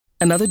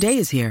Another day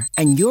is here,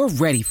 and you're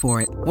ready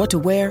for it. What to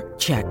wear?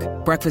 Check.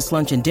 Breakfast,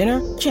 lunch, and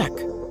dinner? Check.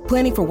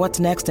 Planning for what's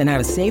next and how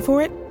to save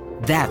for it?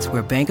 That's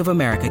where Bank of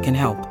America can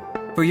help.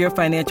 For your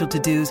financial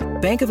to-dos,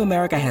 Bank of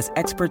America has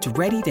experts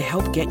ready to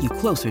help get you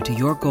closer to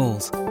your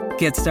goals.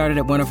 Get started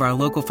at one of our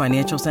local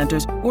financial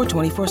centers or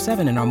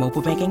 24/7 in our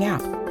mobile banking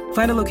app.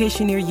 Find a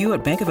location near you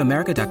at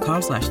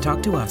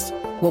bankofamerica.com/talktous.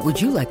 What would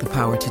you like the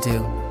power to do?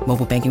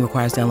 Mobile banking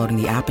requires downloading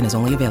the app and is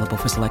only available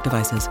for select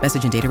devices.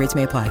 Message and data rates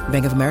may apply.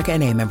 Bank of America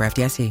N.A., member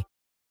FDIC.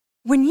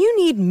 When you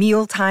need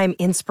mealtime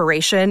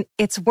inspiration,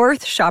 it's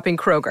worth shopping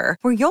Kroger,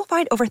 where you'll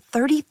find over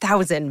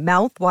 30,000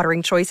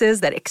 mouth-watering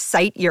choices that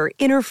excite your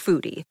inner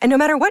foodie. And no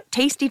matter what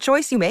tasty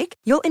choice you make,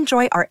 you'll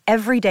enjoy our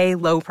everyday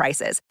low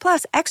prices,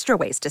 plus extra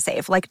ways to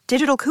save, like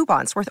digital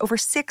coupons worth over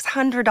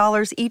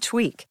 $600 each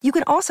week. You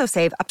can also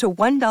save up to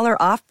 $1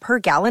 off per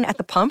gallon at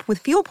the pump with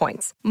fuel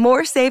points.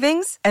 More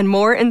savings and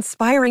more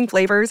inspiring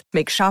flavors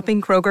make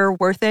shopping Kroger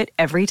worth it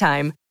every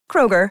time.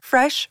 Kroger,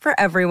 fresh for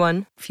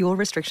everyone. Fuel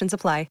restrictions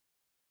apply.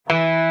 Hey,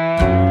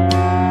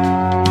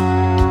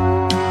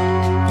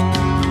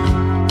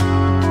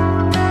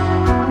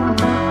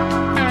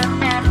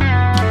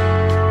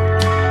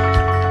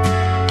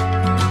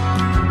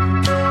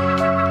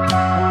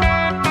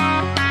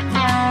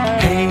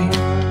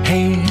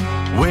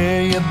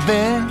 where you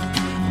been?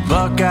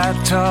 Buckeye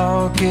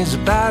Talk is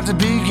about to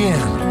begin.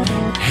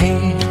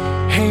 Hey,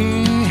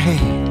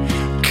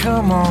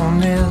 come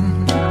on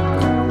in.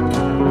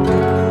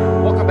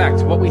 Welcome back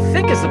to what we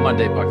think is the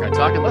Monday Buckeye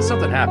Talk, unless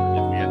something happened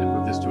and we had to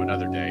move this to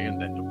another day,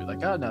 and then you'll be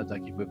like, oh, no,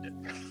 Doug, you moved it.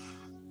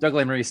 Doug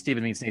Lesmerises,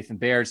 Stephen Means, Nathan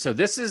Baird. So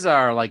this is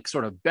our, like,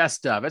 sort of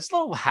best of. It's a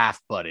little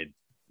half-butted.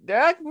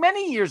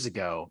 Many years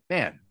ago,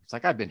 man, it's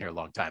like I've been here a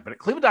long time, but at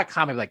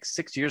Cleveland.com, maybe like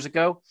 6 years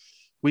ago,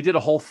 we did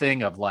a whole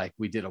thing of, like,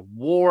 we did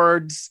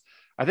awards.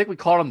 I think we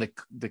called them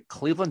the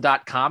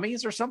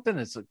Cleveland.commies or something.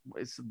 It's a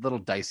little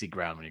dicey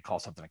ground when you call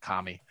something a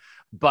commie.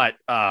 But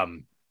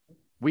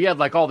we had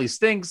like all these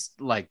things,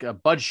 like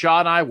Bud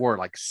Shaw and I wore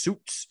like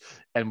suits,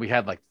 and we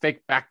had like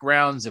fake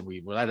backgrounds, and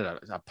we had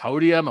a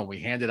podium, and we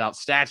handed out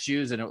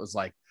statues, and it was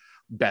like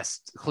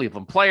best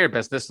Cleveland player,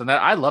 best this and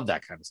that. I love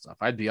that kind of stuff.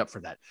 I'd be up for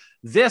that.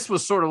 This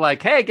was sort of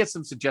like, hey, get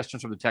some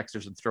suggestions from the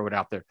texters and throw it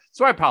out there.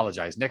 So I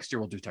apologize. Next year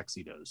we'll do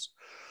tuxedos.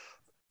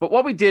 But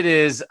what we did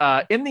is,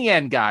 in the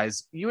end,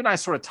 guys, you and I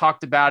sort of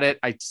talked about it.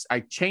 I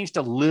changed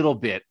a little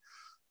bit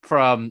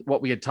from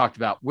what we had talked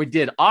about. We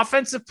did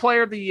offensive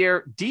player of the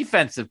year,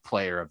 defensive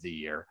player of the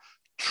year,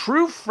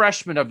 true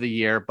freshman of the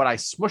year, but I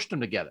smushed them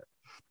together.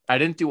 I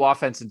didn't do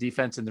offense and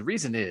defense. And the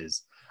reason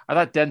is I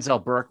thought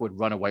Denzel Burke would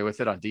run away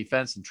with it on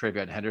defense and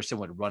TreVeyon Henderson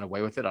would run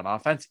away with it on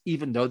offense,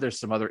 even though there's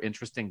some other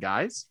interesting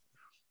guys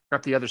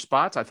at the other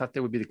spots. I thought they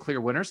would be the clear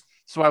winners.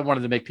 So I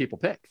wanted to make people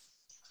pick.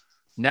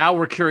 Now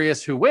we're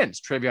curious who wins,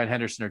 TreVeyon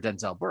Henderson or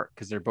Denzel Burke,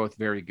 because they're both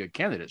very good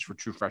candidates for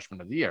true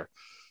freshman of the year.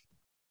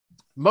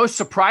 Most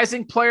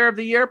surprising player of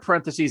the year,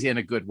 parentheses, in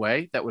a good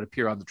way, that would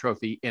appear on the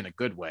trophy in a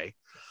good way.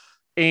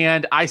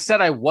 And I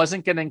said I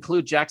wasn't going to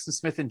include Jackson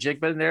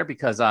Smith-Njigba in there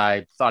because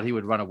I thought he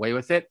would run away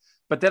with it.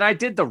 But then I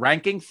did the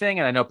ranking thing,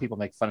 and I know people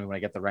make fun of me when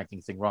I get the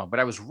ranking thing wrong, but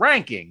I was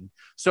ranking,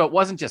 so it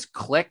wasn't just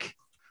click.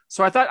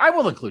 So I thought I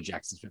will include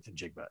Jackson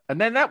Smith-Njigba.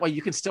 And then that way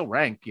you can still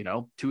rank,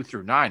 2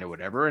 through 9 or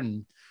whatever.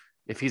 And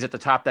if he's at the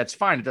top, that's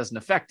fine. It doesn't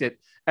affect it.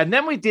 And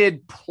then we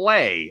did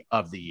play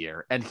of the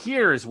year. And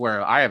here's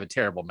where I have a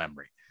terrible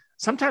memory.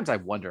 Sometimes I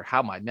wonder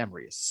how my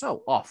memory is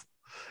so awful.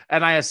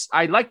 And I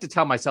like to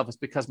tell myself it's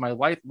because my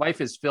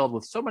life is filled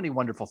with so many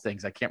wonderful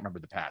things. I can't remember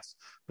the past.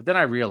 But then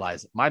I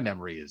realized my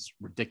memory is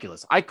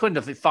ridiculous. I couldn't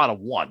have thought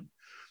of one.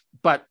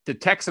 But the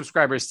tech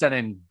subscribers sent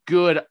in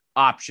good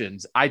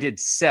options. I did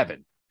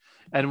 7.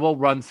 And we'll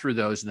run through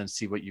those and then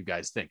see what you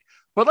guys think.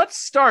 But let's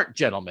start,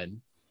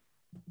 gentlemen,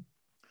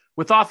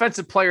 with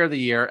Offensive Player of the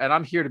Year, and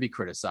I'm here to be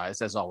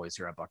criticized, as always,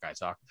 here on Buckeye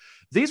Talk.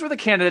 These were the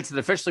candidates that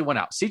officially went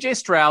out. C.J.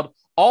 Stroud,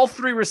 all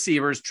 3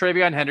 receivers,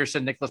 TreVeyon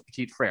Henderson, Nicholas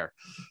Petit-Frere.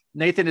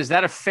 Nathan, is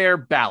that a fair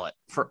ballot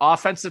for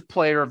Offensive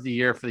Player of the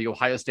Year for the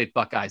Ohio State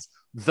Buckeyes?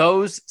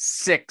 Those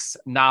 6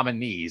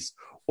 nominees,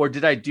 or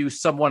did I do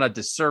someone a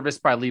disservice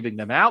by leaving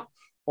them out,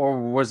 or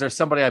was there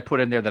somebody I put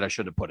in there that I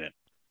should have put in?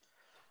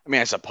 I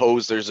mean, I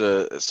suppose there's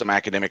some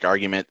academic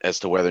argument as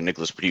to whether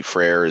Nicholas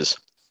Petit-Frere is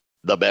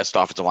the best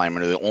offensive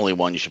lineman or the only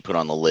one you should put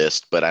on the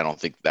list, but I don't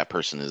think that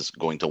person is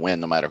going to win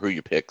no matter who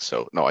you pick.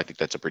 So no, I think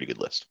that's a pretty good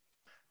list.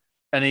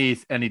 Any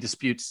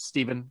disputes,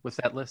 Stephen, with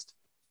that list?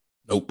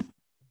 Nope.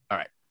 All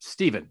right.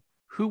 Stephen,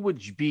 who would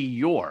be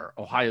your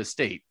Ohio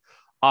State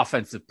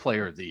Offensive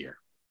Player of the Year?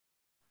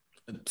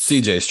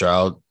 CJ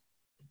Stroud.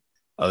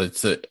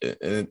 It's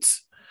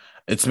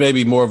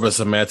maybe more of a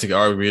semantic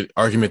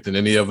argument than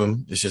any of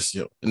them. It's just,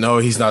 no,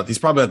 he's not. He's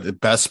probably not the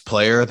best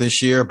player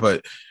this year,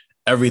 but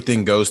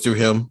everything goes through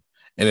him.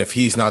 And if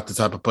he's not the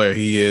type of player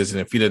he is,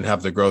 and if he didn't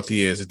have the growth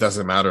he is, it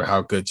doesn't matter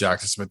how good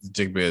Jackson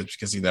Smith-Njigba is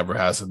because he never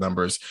has the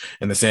numbers.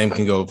 And the same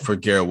can go for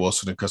Garrett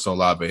Wilson and Chris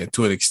Olave, and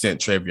to an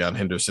extent, TreVeyon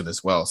Henderson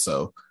as well.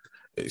 So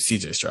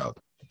CJ Stroud.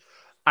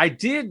 I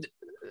did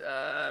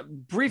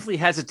briefly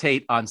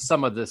hesitate on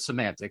some of the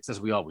semantics,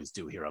 as we always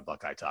do here on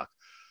Buckeye Talk.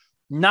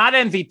 Not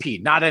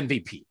MVP, not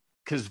MVP.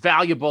 Because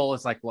valuable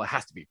is like, well, it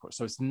has to be, of course.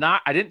 So it's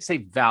not, I didn't say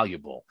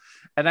valuable.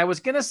 And I was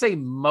going to say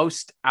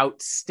most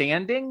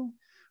outstanding,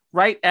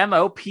 right?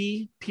 MOP,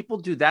 people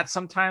do that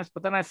sometimes.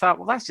 But then I thought,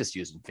 well, that's just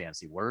using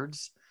fancy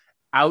words.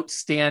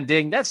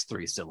 Outstanding, that's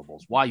 3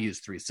 syllables. Why use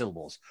 3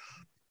 syllables?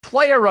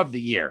 Player of the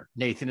year,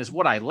 Nathan, is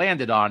what I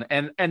landed on.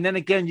 And then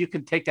again, you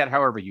can take that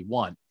however you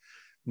want.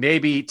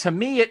 Maybe to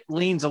me, it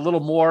leans a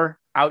little more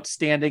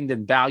outstanding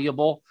than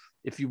valuable.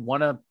 If you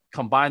want to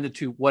combine the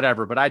two,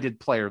 whatever. But I did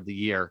player of the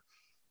year.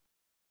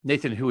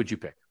 Nathan, who would you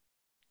pick?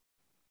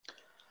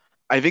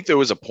 I think there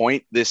was a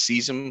point this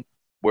season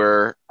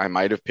where I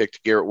might have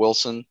picked Garrett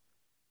Wilson.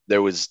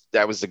 That was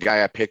the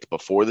guy I picked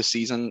before the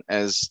season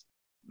as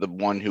the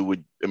one who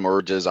would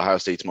emerge as Ohio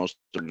State's most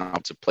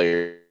offensive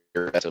player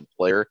as a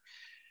player.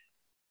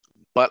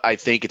 But I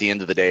think at the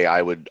end of the day,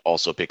 I would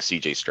also pick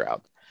CJ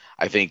Stroud.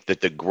 I think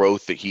that the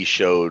growth that he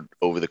showed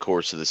over the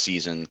course of the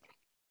season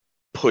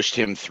pushed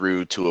him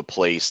through to a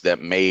place that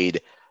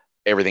made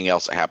everything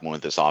else that happened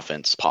with this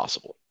offense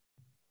possible.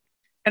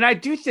 And I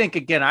do think,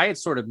 again, I had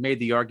sort of made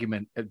the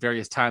argument at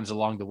various times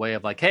along the way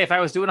of like, hey, if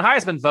I was doing a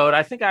Heisman vote,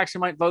 I think I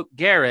actually might vote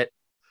Garrett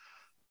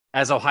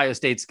as Ohio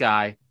State's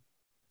guy.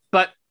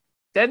 But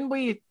then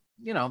the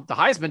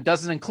Heisman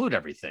doesn't include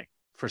everything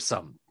for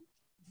some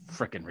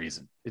freaking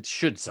reason. It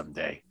should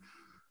someday.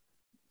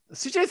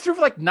 CJ threw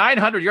for like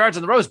 900 yards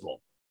in the Rose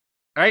Bowl,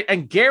 right?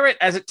 And Garrett,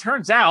 as it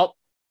turns out,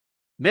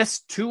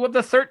 missed 2 of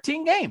the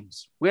 13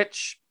 games,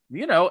 which,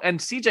 and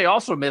CJ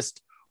also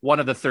missed 1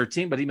 of the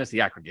 13, but he missed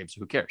the Akron game, so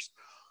who cares?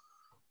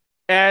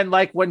 And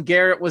like when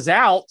Garrett was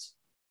out,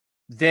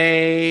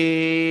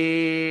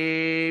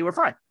 they were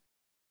fine.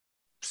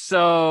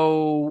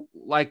 So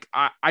like,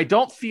 I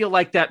don't feel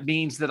like that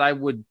means that I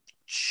would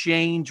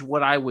change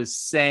what I was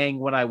saying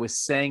when I was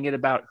saying it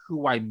about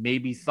who I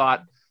maybe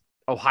thought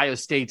Ohio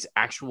State's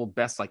actual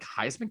best like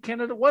Heisman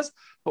candidate was.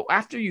 But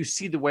after you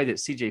see the way that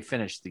CJ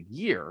finished the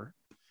year,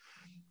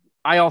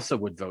 I also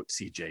would vote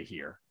CJ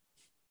here.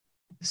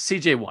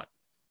 CJ won.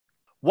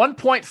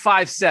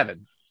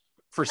 1.57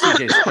 for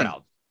CJ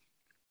Stroud.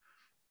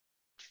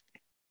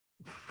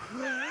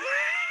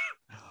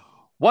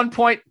 1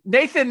 point.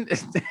 Nathan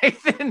is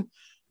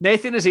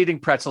eating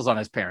pretzels on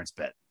his parents'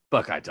 bed.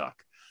 Buckeye talk.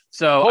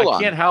 So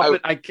I can't help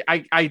it.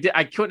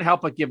 I couldn't help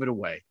but give it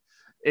away.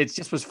 It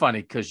just was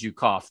funny because you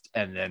coughed,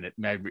 and then it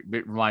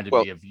reminded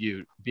me of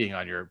you being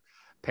on your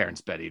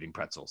parents' bed eating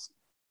pretzels.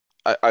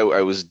 I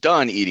was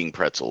done eating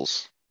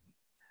pretzels,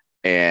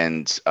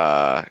 and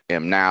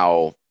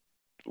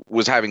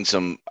was having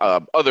some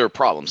other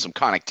problems, some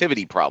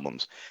connectivity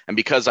problems, and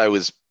because I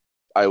was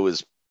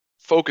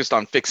focused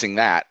on fixing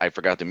that, I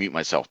forgot to mute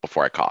myself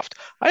before I coughed.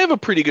 I have a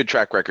pretty good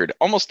track record,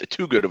 almost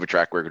too good of a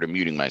track record of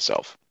muting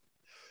myself.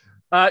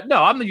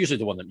 No, I'm usually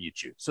the one that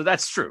mutes you. So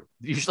that's true.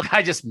 Usually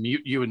I just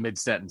mute you in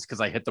mid-sentence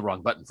because I hit the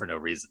wrong button for no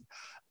reason.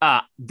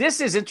 This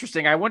is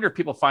interesting. I wonder if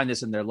people find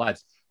this in their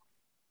lives.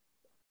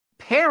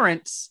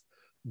 Parents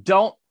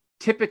don't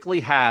typically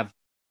have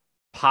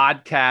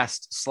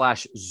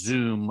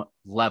podcast/Zoom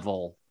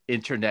level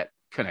internet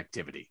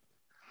connectivity,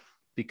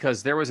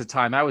 because there was a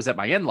time I was at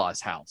my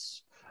in-laws'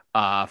 house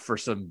for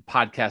some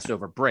podcast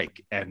over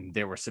break, and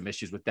there were some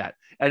issues with that.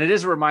 And it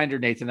is a reminder,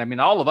 Nathan, I mean,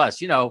 all of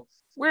us,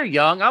 we're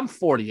young. I'm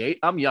 48.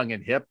 I'm young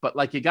and hip, but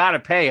like, you got to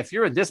pay if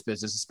you're in this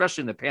business,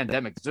 especially in the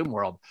pandemic Zoom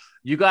world,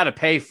 you got to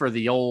pay for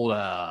the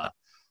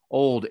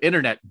old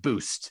internet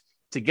boost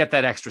to get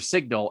that extra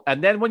signal.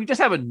 And then when you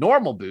just have a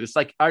normal boost,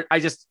 like I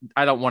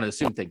don't want to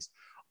assume things.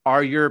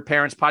 Are your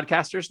parents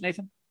podcasters,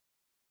 Nathan?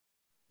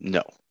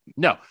 No.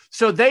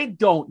 So they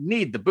don't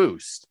need the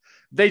boost.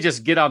 They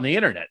just get on the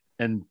internet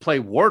and play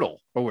Wordle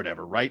or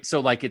whatever, right? So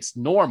like, it's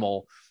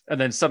normal.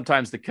 And then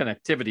sometimes the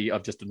connectivity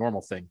of just a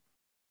normal thing.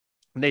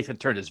 Nathan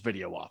turned his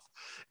video off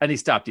and he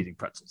stopped eating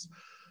pretzels.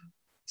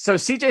 So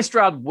CJ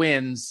Stroud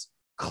wins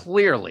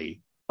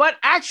clearly, but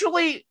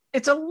actually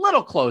it's a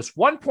little close.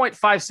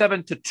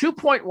 1.57 to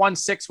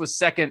 2.16 was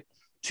second.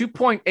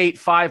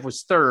 2.85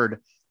 was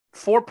third.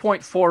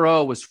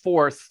 4.40 was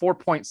fourth.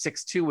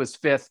 4.62 was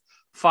fifth.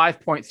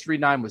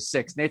 5.39 was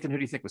sixth. Nathan, who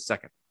do you think was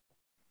second?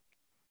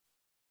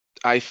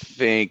 I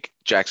think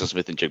Jackson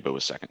Smith-Njigba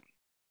was second.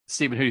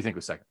 Stephen, who do you think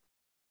was second?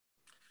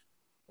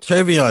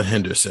 TreVeyon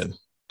Henderson.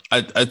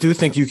 I do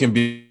think you can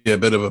be a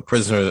bit of a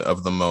prisoner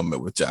of the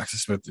moment with Jackson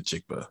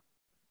Smith-Njigba.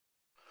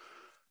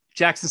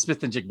 Jackson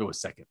Smith-Njigba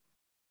was second.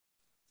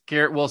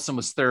 Garrett Wilson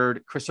was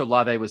third. Chris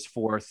Olave was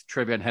fourth.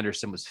 TreVeyon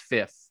Henderson was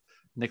fifth.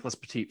 Nicholas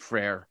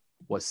Petit-Frere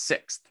was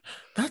sixth.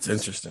 That's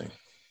interesting.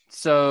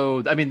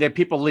 So, I mean,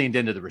 people leaned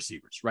into the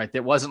receivers, right?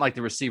 It wasn't like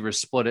the receivers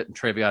split it and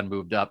TreVeyon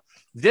moved up.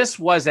 This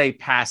was a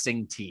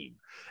passing team.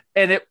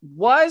 And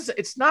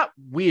it's not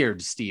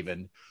weird,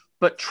 Stephen,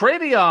 but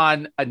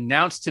TreVeyon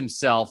announced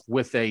himself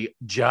with a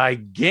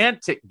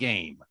gigantic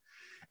game.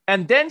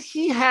 And then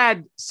he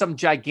had some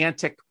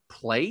gigantic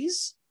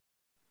plays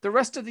the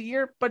rest of the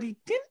year, but he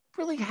didn't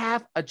really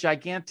have a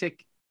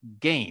gigantic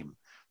game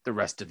the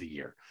rest of the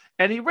year.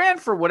 And he ran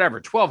for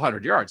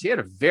 1,200 yards. He had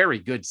a very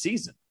good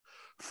season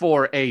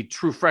for a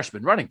true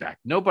freshman running back.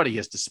 Nobody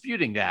is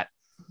disputing that.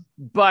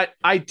 But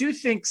I do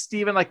think,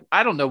 Steven, like,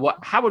 I don't know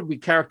how would we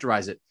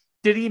characterize it?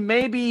 Did he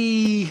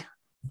maybe,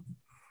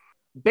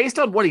 based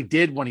on what he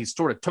did when he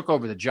sort of took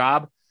over the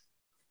job,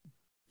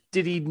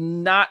 did he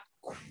not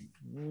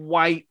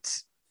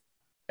quite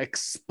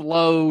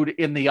explode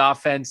in the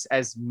offense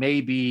as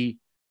maybe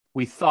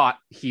we thought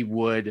he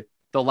would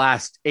the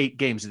last 8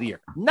 games of the year?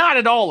 Not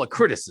at all a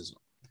criticism,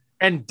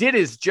 and did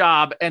his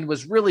job and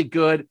was really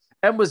good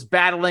and was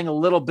battling a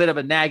little bit of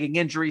a nagging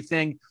injury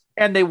thing.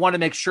 And they want to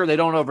make sure they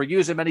don't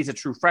overuse him. And he's a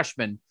true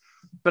freshman.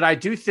 But I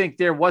do think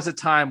there was a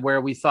time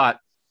where we thought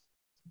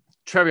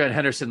TreVeyon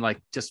Henderson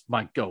like just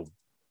might go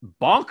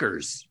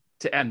bonkers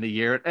to end the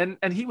year. And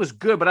he was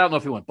good, but I don't know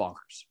if he went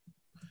bonkers.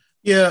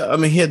 Yeah, I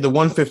mean, he had the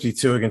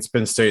 152 against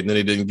Penn State, and then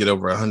he didn't get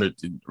over 100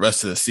 the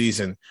rest of the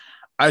season.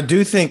 I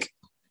do think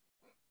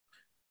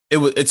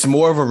it's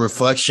more of a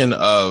reflection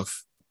of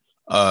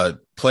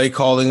play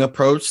calling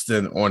approach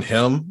than on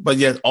him, but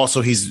yet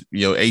also he's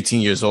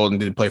 18 years old and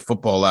didn't play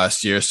football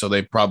last year, so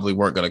they probably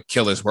weren't going to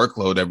kill his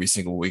workload every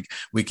single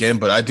weekend.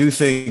 But I do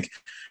think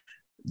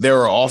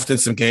there are often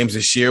some games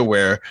this year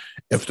where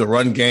if the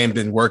run game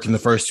didn't work in the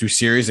first 2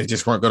 series, they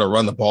just weren't going to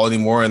run the ball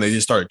anymore, and they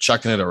just started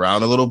chucking it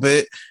around a little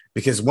bit.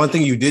 Because one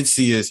thing you did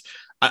see is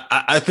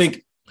I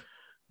think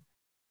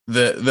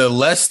the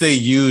less they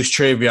used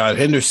TreVeyon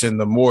Henderson,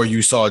 the more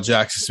you saw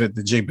Jackson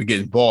Smith-Njigba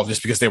get involved,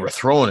 just because they were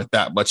throwing it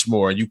that much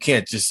more. And you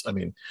can't just,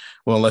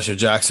 unless you're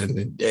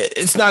Jackson,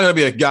 it's not going to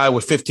be a guy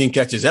with 15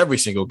 catches every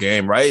single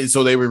game, right? And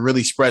so they were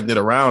really spreading it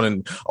around,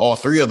 and all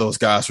 3 of those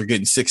guys were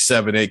getting 6,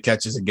 7, 8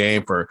 catches a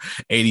game for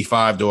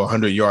 85 to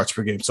 100 yards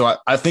per game. So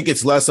I think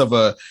it's less of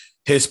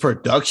his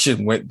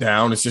production went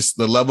down. It's just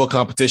the level of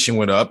competition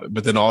went up,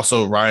 but then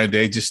also Ryan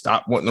Day just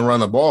stopped wanting to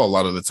run the ball a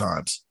lot of the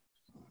times.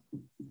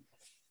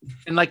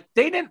 And like,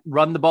 they didn't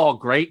run the ball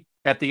great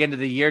at the end of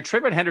the year.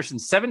 TreVeyon Henderson,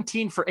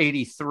 17 for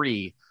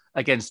 83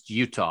 against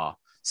Utah,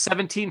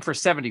 17 for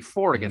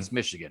 74 against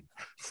Michigan,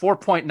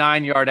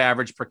 4.9 yard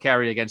average per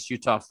carry against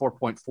Utah,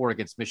 4.4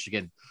 against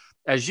Michigan.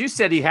 As you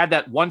said, he had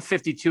that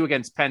 152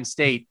 against Penn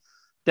State.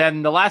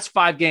 Then the last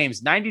 5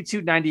 games,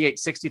 92, 98,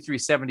 63,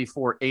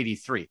 74,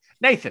 83.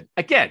 Nathan,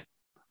 again,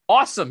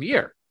 awesome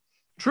year.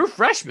 True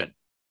freshman,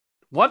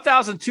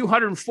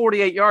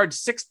 1,248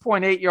 yards,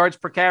 6.8 yards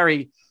per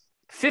carry,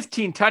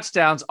 15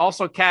 touchdowns,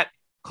 also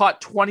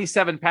caught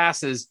 27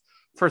 passes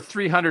for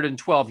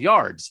 312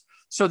 yards.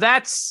 So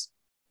that's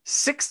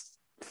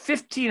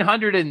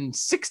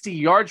 1,560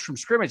 yards from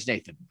scrimmage,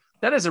 Nathan.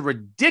 That is a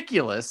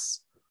ridiculous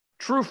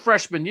true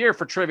freshman year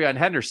for TreVeyon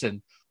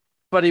Henderson,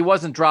 but he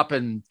wasn't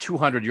dropping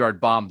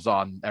 200-yard bombs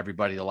on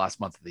everybody the last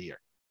month of the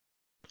year.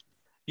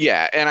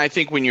 Yeah, and I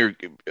think when an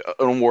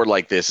award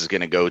like this is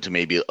going to go to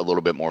maybe a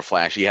little bit more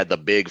flash. He had the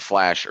big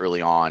flash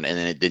early on, and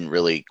then it didn't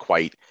really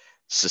quite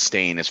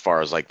sustain as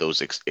far as like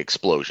those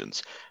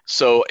explosions.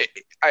 So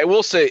I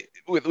will say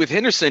with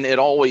Henderson, it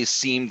always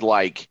seemed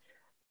like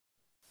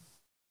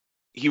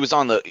he was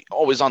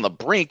always on the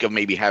brink of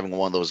maybe having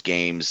one of those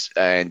games,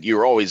 and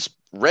you're always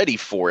ready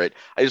for it.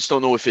 I just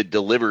don't know if it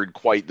delivered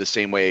quite the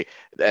same way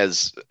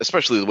as,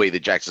 especially the way that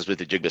Jackson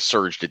Smith-Njigba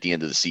surged at the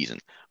end of the season,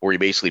 where he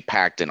basically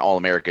packed an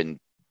All-American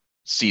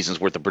season's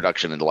worth of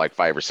production into like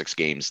 5 or 6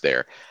 games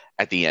there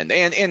at the end.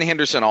 And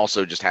Henderson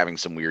also just having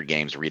some weird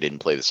games where he didn't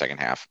play the second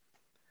half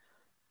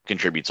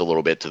contributes a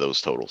little bit to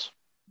those totals.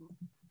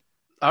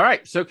 All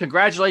right. So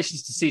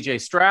congratulations to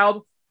CJ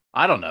Stroud.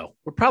 I don't know.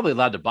 We're probably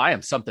allowed to buy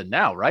him something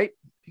now, right?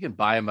 You can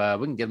buy him.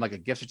 We can get him like a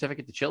gift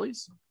certificate to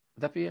Chili's.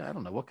 Would that be? I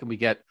don't know. What can we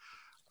get?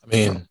 I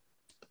mean,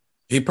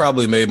 he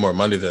probably made more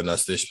money than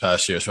us this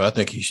past year, so I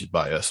think he should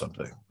buy us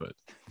something. But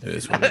it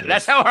is what it is.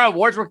 That's how our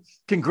awards work.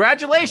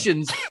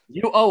 Congratulations.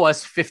 You owe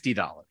us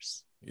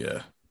 $50.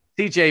 Yeah.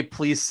 CJ,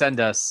 please send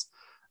us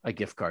a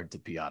gift card to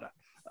Piata.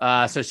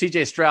 So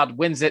CJ Stroud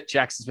wins it.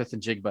 Jackson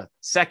Smith-Njigba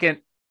second.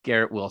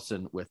 Garrett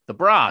Wilson with the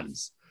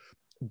bronze.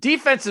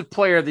 Defensive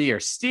player of the year.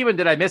 Steven,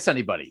 did I miss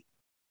anybody?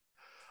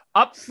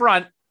 Up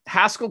front,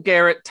 Haskell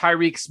Garrett,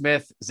 Tyreek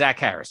Smith, Zach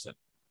Harrison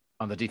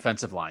on the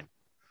defensive line.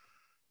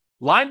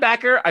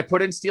 Linebacker, I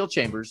put in Steel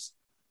Chambers.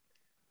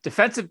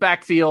 Defensive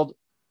backfield,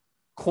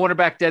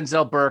 cornerback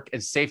Denzel Burke,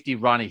 and safety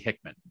Ronnie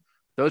Hickman.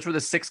 Those were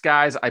the 6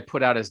 guys I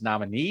put out as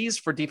nominees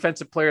for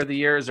Defensive Player of the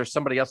Year. Is there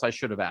somebody else I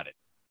should have added?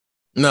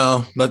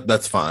 No,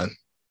 that's fine.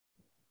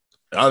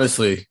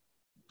 Honestly,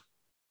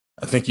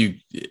 I think you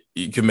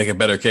can make a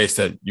better case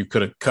that you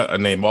could have cut a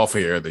name off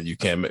of here than you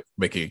can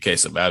making a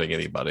case of adding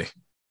anybody.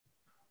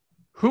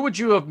 Who would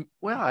you have?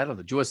 Well, I don't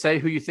know. Do you want to say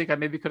who you think I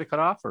maybe could have cut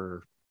off,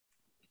 or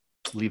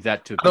leave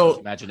that to people's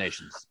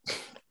imaginations?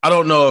 I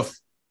don't know if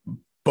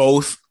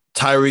both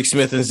Tyreek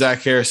Smith and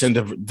Zach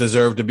Harrison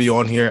deserve to be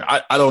on here.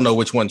 I don't know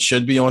which one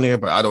should be on here,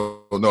 but I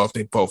don't know if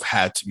they both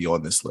had to be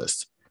on this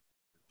list.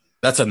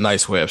 That's a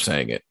nice way of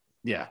saying it.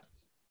 Yeah.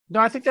 No,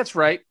 I think that's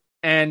right.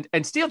 And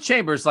Steel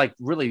Chambers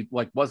really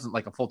wasn't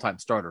like a full-time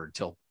starter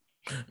until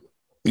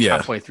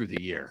halfway through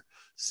the year.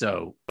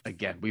 So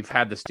again, we've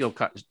had the Steel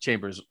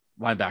Chambers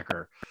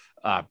linebacker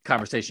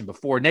conversation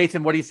before.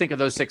 Nathan, what do you think of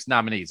those 6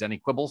 nominees? Any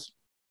quibbles?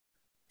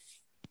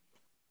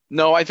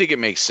 No, I think it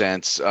makes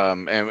sense.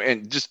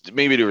 And just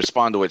maybe to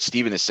respond to what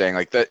Steven is saying,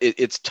 like that,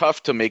 it's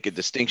tough to make a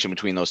distinction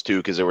between those two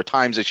because there were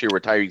times this year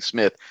where Tyreek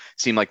Smith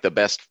seemed like the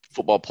best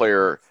football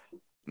player,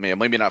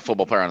 maybe not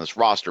football player on this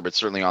roster, but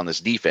certainly on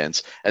this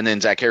defense. And then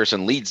Zach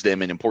Harrison leads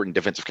them in important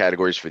defensive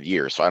categories for the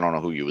year. So I don't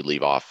know who you would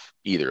leave off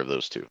either of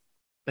those two.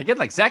 Again,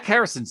 like Zach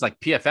Harrison's like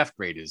PFF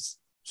grade is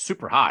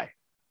super high,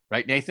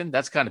 right, Nathan?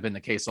 That's kind of been the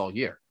case all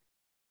year.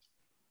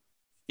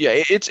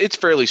 Yeah, it's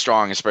fairly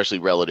strong, especially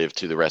relative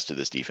to the rest of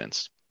this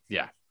defense.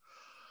 Yeah.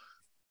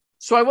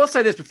 So I will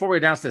say this before we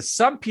announce this.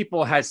 Some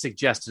people had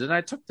suggested, and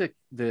I took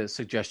the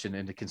suggestion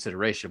into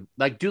consideration,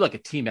 like do like a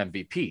team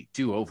MVP,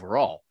 do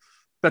overall.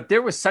 But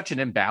there was such an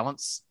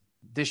imbalance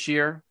this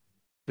year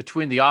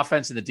between the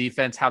offense and the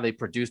defense, how they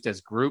produced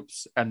as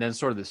groups, and then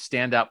sort of the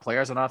standout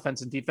players on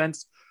offense and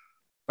defense.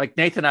 Like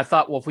Nathan, I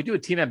thought, well, if we do a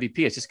team MVP,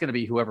 it's just going to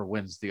be whoever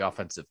wins the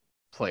offensive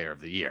player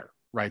of the year,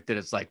 right? That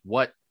it's like,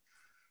 what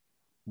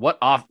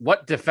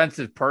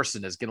defensive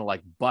person is going to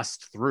like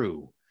bust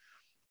through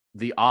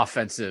the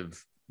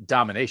offensive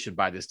domination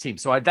by this team?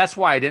 So that's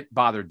why I didn't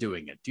bother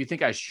doing it. Do you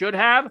think I should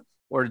have,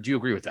 or do you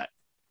agree with that?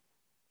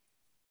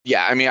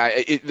 Yeah, I mean,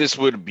 this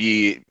would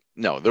be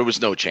no. There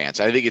was no chance.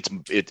 I think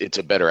it's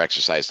a better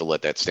exercise to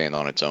let that stand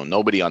on its own.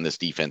 Nobody on this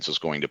defense was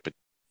going to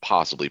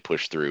possibly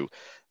push through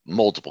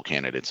multiple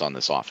candidates on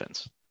this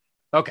offense.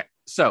 Okay,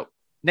 so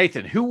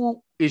Nathan,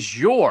 who is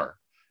your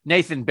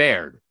Nathan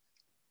Baird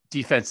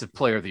defensive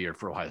player of the year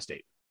for Ohio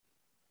State?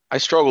 I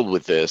struggled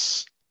with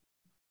this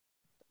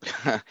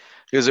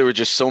because there were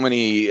just so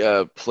many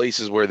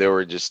places where there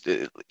were just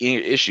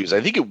issues.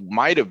 I think it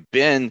might have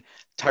been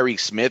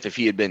Tyreek Smith if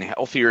he had been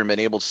healthier and been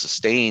able to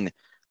sustain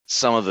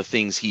some of the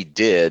things he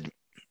did.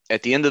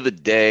 At the end of the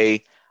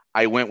day,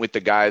 I went with the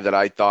guy that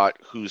I thought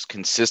whose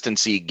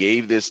consistency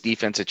gave this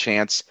defense a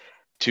chance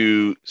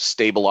to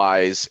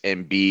stabilize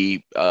and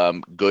be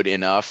good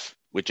enough,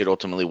 which it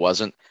ultimately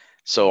wasn't.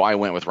 So I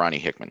went with Ronnie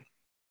Hickman.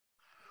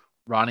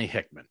 Ronnie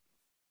Hickman.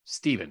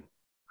 Steven,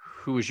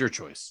 who is your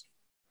choice?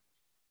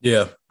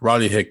 Yeah,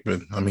 Ronnie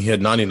Hickman. I mean, he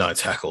had 99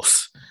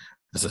 tackles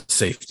as a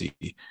safety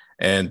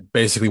and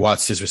basically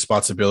watched his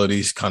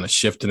responsibilities kind of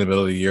shift in the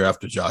middle of the year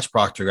after Josh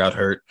Proctor got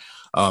hurt.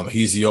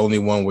 He's the only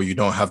one where you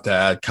don't have to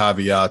add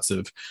caveats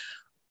of,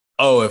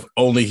 oh, if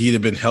only he'd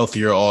have been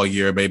healthier all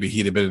year, maybe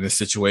he'd have been in this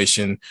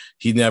situation.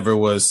 He never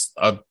was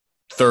a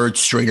third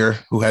stringer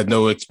who had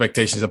no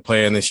expectations of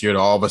playing this year to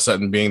all of a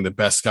sudden being the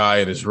best guy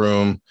in his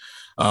room.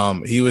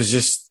 He was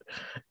just,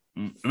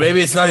 maybe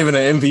it's not even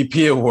an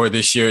MVP award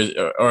this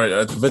year or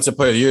a defensive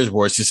player of the year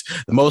award. It's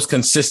just the most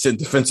consistent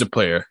defensive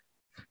player.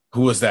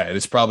 Who was that?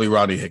 It's probably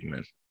Ronnie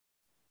Hickman.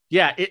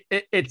 Yeah,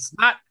 it's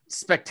not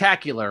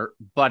spectacular,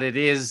 but it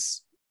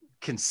is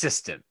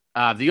consistent.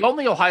 The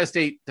only Ohio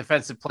State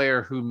defensive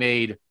player who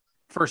made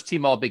first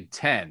team All Big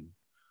Ten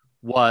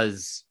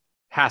was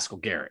Haskell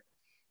Garrett.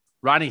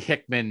 Ronnie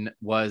Hickman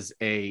was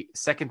a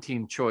second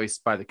team choice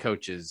by the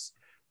coaches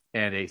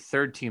and a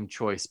third team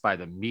choice by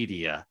the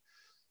media.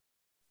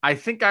 I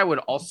think I would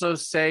also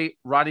say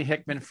Ronnie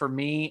Hickman, for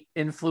me,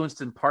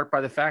 influenced in part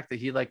by the fact that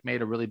he like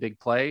made a really big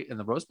play in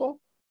the Rose Bowl,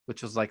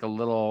 which was like a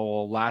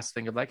little last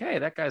thing of like, hey,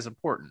 that guy's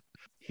important.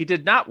 He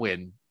did not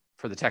win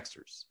for the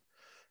Texters.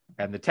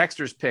 And the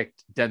Texters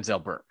picked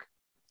Denzel Burke.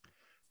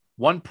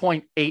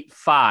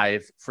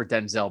 1.85 for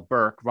Denzel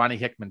Burke. Ronnie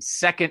Hickman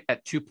second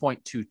at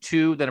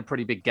 2.22, then a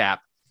pretty big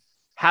gap.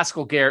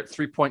 Haskell Garrett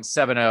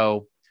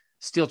 3.70.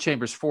 Steel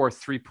Chambers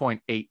fourth,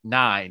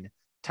 3.89.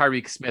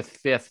 Tyreek Smith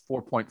fifth,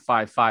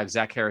 4.55.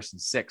 Zach Harrison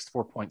sixth,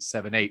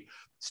 4.78.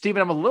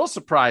 Steven, I'm a little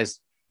surprised.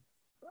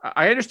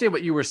 I understand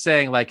what you were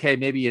saying, like, hey,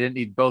 maybe you didn't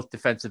need both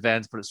defensive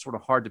ends, but it's sort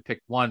of hard to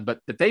pick one. But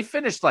that they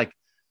finished like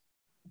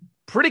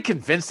pretty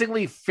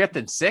convincingly fifth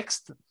and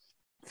sixth.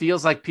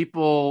 Feels like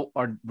people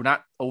are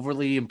not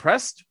overly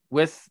impressed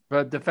with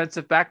the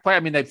defensive back play. I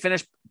mean, they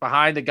finished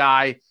behind a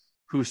guy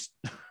who's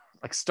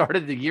like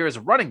started the year as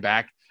a running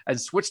back and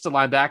switched to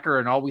linebacker,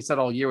 and all we said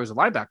all year was the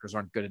linebackers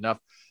aren't good enough.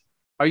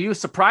 Are you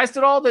surprised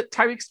at all that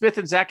Tyreek Smith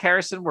and Zach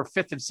Harrison were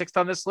fifth and sixth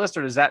on this list,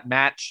 or does that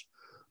match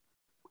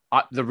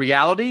the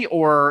reality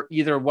or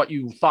either what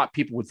you thought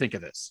people would think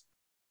of this?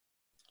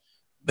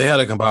 They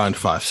had a combined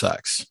 5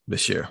 sacks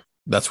this year.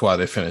 That's why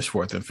they finished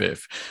fourth and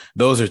fifth.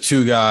 Those are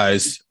two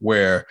guys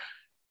where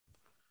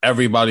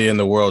everybody in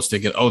the world's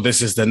thinking, oh,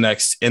 this is the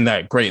next in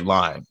that great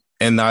line.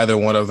 And neither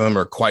one of them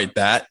are quite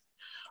that.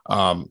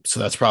 So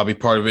that's probably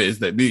part of it, is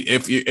that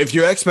if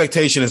your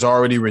expectation is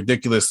already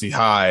ridiculously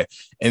high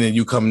and then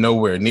you come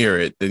nowhere near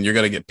it, then you're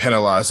going to get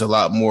penalized a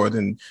lot more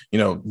than,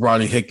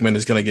 Ronnie Hickman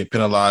is going to get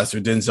penalized,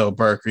 or Denzel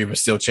Burke, or even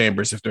Steel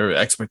Chambers if their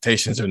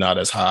expectations are not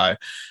as high.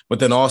 But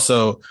then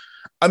also,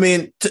 I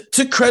mean,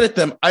 to credit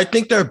them, I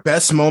think their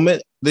best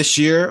moment this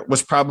year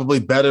was probably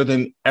better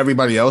than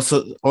everybody else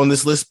on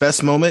this list.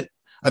 Best moment.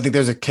 I think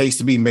there's a case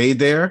to be made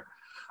there.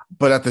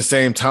 But at the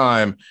same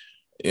time,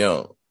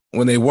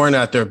 when they weren't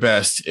at their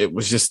best, it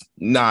was just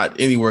not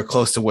anywhere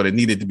close to what it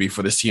needed to be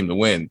for this team to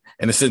win.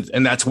 And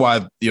that's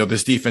why,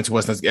 this defense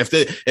wasn't,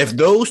 if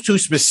those two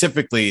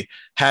specifically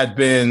had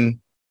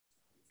been,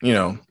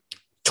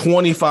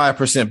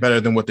 25% better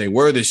than what they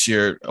were this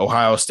year,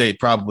 Ohio State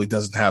probably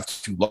doesn't have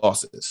 2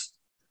 losses,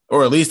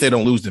 or at least they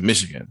don't lose to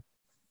Michigan.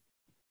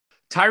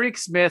 Tyreke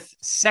Smith,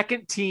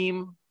 second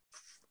team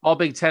All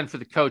Big Ten for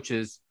the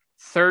coaches,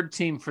 third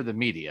team for the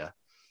media.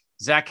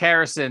 Zach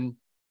Harrison,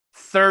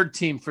 third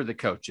team for the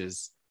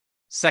coaches,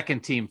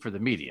 second team for the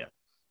media.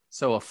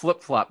 So a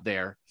flip-flop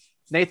there.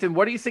 Nathan,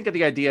 what do you think of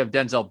the idea of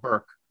Denzel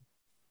Burke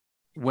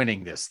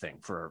winning this thing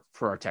for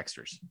our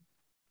texters?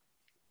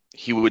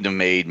 He wouldn't have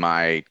made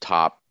my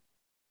top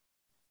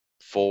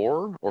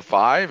 4 or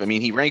 5. I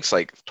mean, he ranks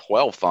like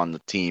 12th on the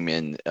team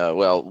in,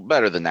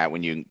 better than that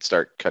when you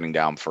start cutting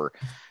down for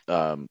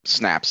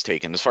snaps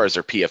taken as far as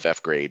their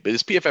PFF grade. But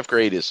his PFF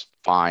grade is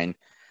fine,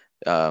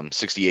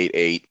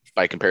 68.8.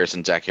 By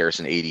comparison, Zach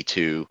Harrison,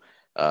 82.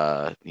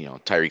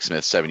 Tyreke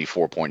Smith,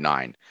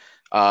 74.9.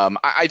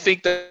 I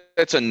think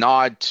that's a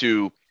nod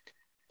to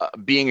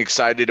being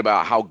excited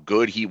about how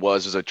good he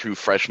was as a true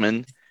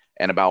freshman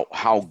and about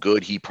how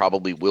good he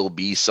probably will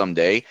be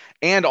someday.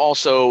 And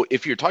also,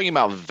 if you're talking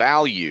about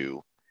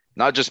value,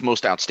 not just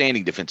most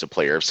outstanding defensive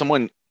player, if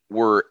someone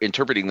were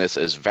interpreting this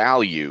as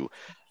value,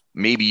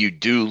 maybe you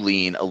do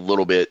lean a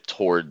little bit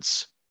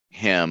towards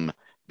him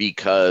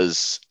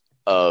because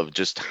of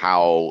just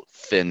how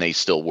thin they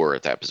still were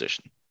at that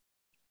position.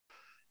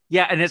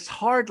 Yeah, and it's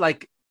hard,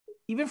 like,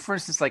 even for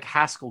instance, like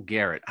Haskell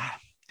Garrett.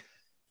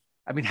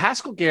 I mean,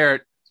 Haskell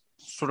Garrett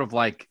sort of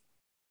like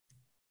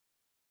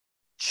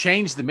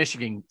changed the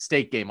Michigan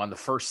State game on the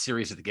first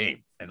series of the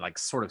game and like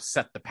sort of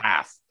set the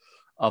path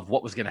of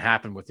what was going to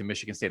happen with the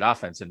Michigan State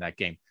offense in that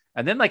game.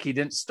 And then like he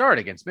didn't start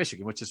against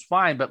Michigan, which is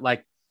fine, but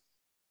like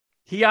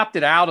he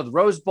opted out of the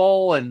Rose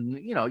Bowl and,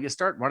 you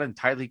start running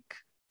Tyreek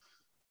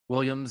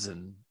Williams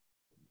and,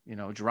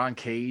 Jerron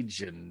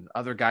Cage and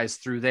other guys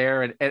through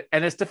there and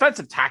it's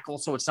defensive tackle.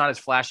 So it's not as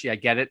flashy. I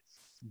get it.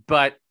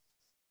 But,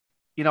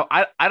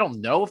 I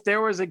don't know if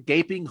there was a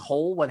gaping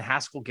hole when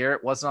Haskell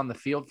Garrett wasn't on the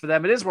field for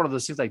them. It is one of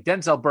those things like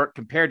Denzel Burke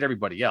compared to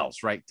everybody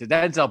else, right? To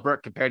Denzel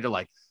Burke compared to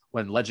like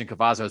when Legend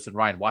Cavazos and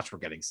Ryan Watts were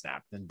getting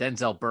snapped, and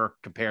Denzel Burke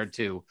compared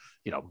to,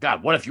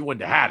 God, what if you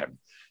wouldn't have had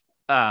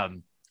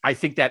him? I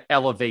think that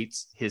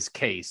elevates his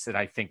case. And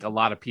I think a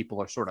lot of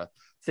people are sort of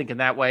thinking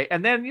that way.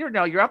 And then, you're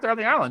out there on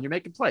the island, you're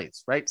making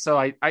plays, right? So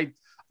I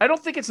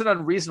don't think it's an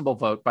unreasonable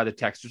vote by the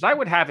texters. I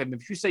would have him,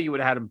 if you say you would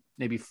have had him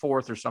maybe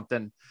 4th or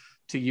something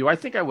to you, I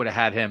think I would have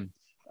had him.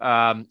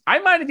 I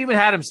might have even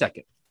had him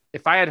 2nd.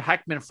 If I had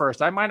Heckman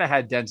 1st, I might have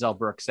had Denzel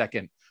Burke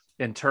 2nd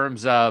in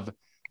terms of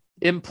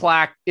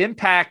impact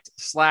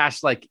 /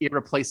 like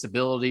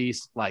irreplaceability.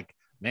 Like,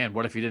 man,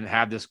 what if you didn't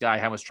have this guy?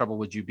 How much trouble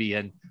would you be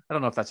in? I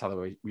don't know if that's how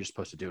we're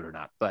supposed to do it or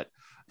not, but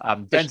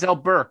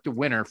Denzel Burke, the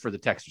winner for the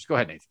texters. Go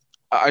ahead, Nathan.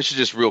 I should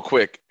just real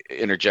quick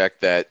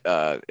interject that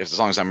as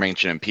long as I'm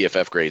mentioning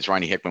PFF grades,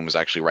 Ronnie Hickman was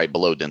actually right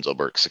below Denzel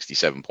Burke,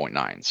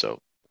 67.9. So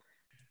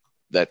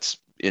that's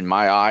in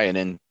my eye and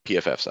in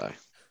PFF's eye.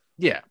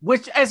 Yeah,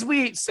 which, as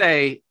we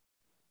say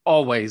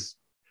always,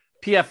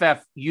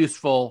 PFF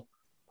useful,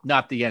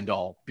 not the end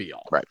all be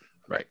all. Right.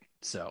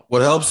 So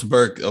what helps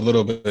Burke a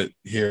little bit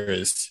here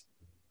is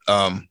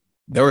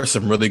there were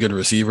some really good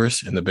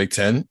receivers in the Big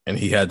Ten, and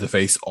he had to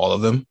face all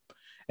of them,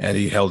 and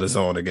he held his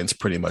own against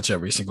pretty much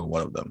every single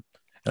one of them.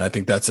 And I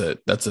think that's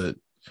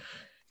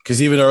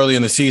because even early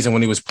in the season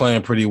when he was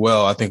playing pretty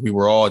well, I think we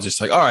were all just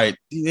like, all right,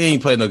 he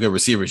ain't played no good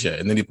receivers yet.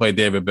 And then he played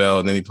David Bell,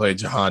 and then he played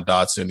Jahan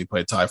Dotson, he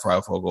played Ty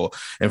Freifogel,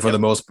 and for the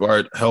most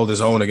part held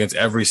his own against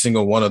every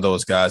single one of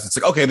those guys. It's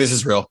like, okay, this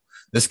is real.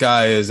 This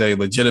guy is a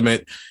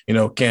legitimate,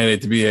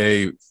 candidate to be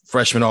a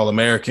freshman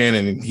All-American,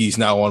 and he's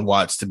now on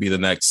watch to be the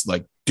next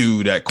like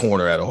dude at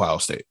corner at Ohio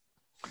State.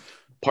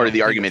 Part of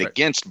the argument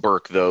against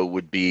Burke, though,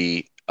 would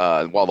be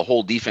while the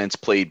whole defense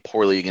played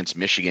poorly against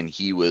Michigan,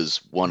 he was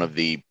one of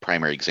the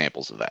primary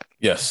examples of that.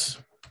 Yes.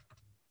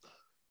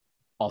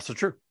 Also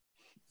true.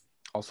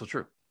 All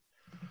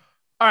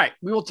right.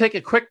 We will take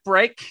a quick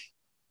break.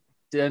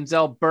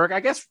 Denzel Burke, I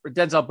guess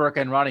Denzel Burke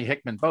and Ronnie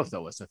Hickman both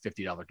owe us a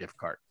 $50 gift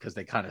card because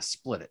they kind of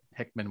split it.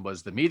 Hickman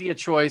was the media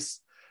choice.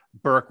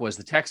 Burke was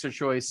the texter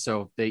choice.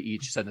 So they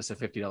each send us a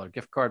 $50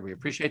 gift card. We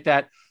appreciate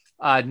that.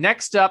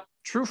 Next up,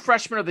 True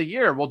Freshman of the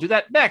Year. We'll do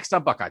that next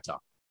on Buckeye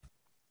Talk.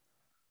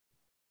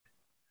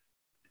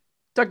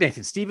 Doug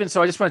Nathan Stevens.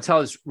 So I just want to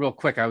tell this real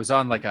quick. I was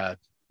on like a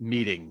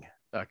meeting,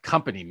 a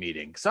company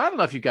meeting. So I don't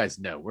know if you guys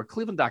know, we're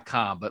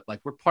Cleveland.com, but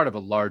like we're part of a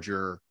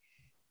larger,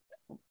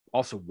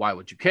 also, why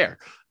would you care?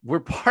 We're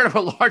part of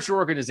a larger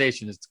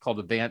organization. It's called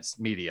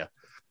Advanced Media.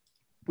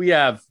 We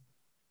have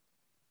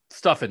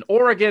stuff in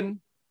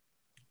Oregon.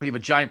 We have a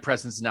giant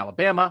presence in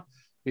Alabama.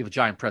 We have a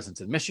giant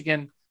presence in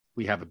Michigan.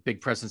 We have a big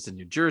presence in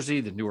New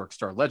Jersey. The Newark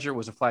Star Ledger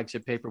was a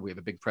flagship paper. We have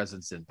a big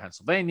presence in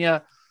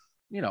Pennsylvania.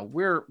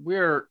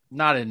 We're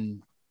not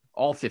in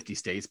all 50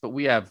 states, but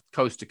we have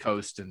coast to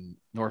coast and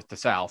north to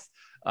south.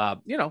 We're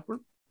a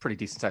pretty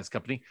decent sized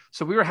company.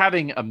 So we were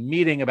having a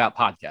meeting about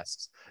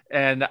podcasts,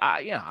 and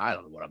I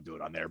don't know what I'm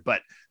doing on there,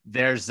 but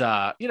there's,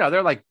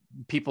 they're like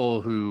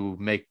people who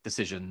make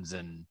decisions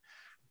and,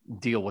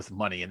 deal with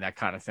money and that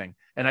kind of thing.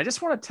 And I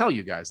just want to tell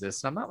you guys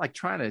this. And I'm not like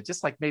trying to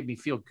just like made me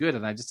feel good.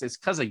 And it's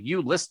because of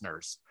you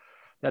listeners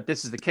that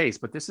this is the case.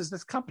 But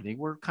this company.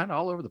 We're kind of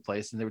all over the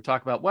place. And they would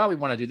talk about, well, we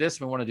want to do this.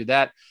 We want to do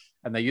that.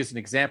 And they used an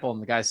example.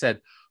 And the guy said,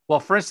 well,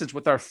 for instance,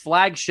 with our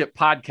flagship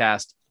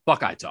podcast,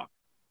 Buckeye Talk.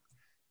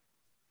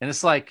 And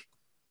it's like,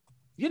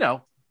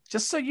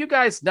 just so you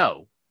guys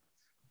know,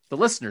 the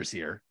listeners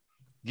here,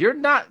 you're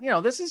not,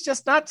 this is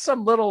just not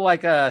some little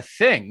like a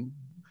thing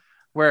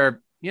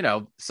where,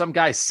 some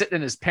guy sitting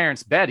in his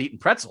parents' bed eating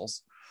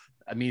pretzels.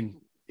 I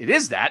mean, it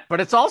is that,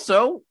 but it's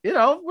also,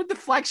 with the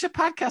flagship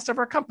podcast of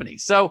our company.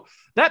 So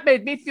that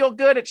made me feel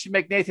good. It should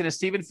make Nathan and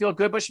Steven feel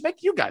good, but it should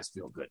make you guys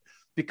feel good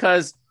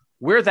because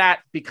we're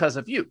that because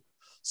of you.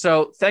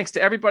 So thanks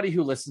to everybody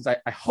who listens. I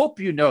hope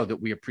you know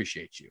that we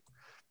appreciate you.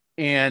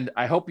 And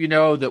I hope you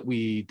know that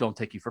we don't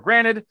take you for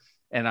granted.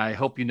 And I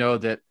hope you know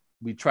that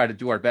we try to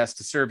do our best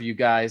to serve you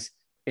guys.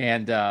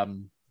 And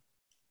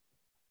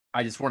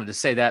I just wanted to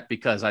say that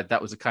because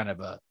that was a kind of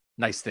a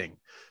nice thing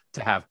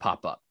to have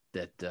pop up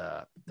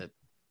that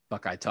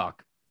Buckeye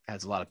Talk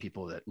has a lot of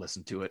people that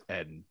listen to it.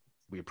 And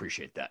we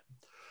appreciate that.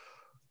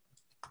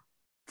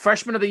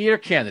 Freshman of the Year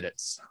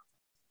candidates.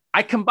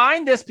 I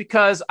combined this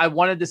because I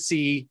wanted to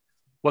see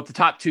what the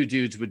top two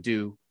dudes would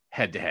do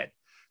head to head.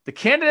 The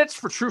candidates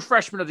for true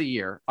freshman of the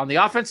year on the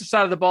offensive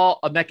side of the ball,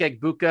 Emeka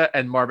Egbuka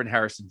and Marvin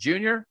Harrison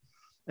Jr.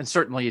 And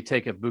certainly you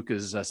take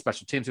Egbuka's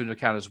special teams into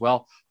account as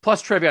well,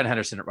 plus TreVeyon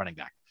Henderson at running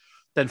back.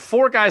 Then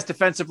four guys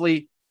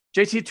defensively,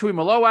 JT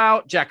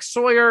Tuimoloau, Jack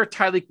Sawyer,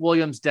 Tyleik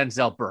Williams,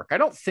 Denzel Burke. I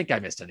don't think I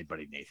missed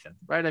anybody, Nathan,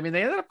 right? I mean,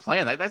 they ended up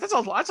playing. That's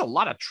a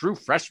lot of true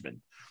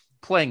freshmen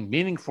playing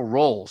meaningful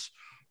roles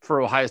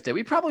for Ohio State.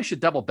 We probably should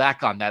double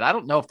back on that. I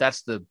don't know if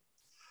that's the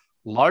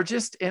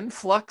largest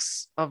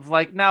influx of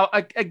now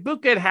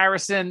Egbuka and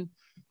Harrison,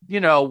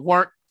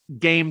 weren't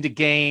game to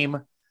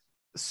game.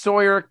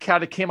 Sawyer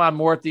kind of came on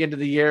more at the end of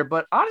the year,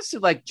 but honestly,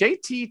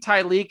 JT,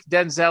 Tyleik,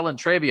 Denzel, and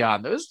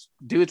TreVeyon, those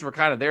dudes were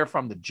kind of there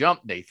from the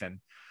jump,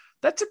 Nathan.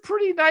 That's a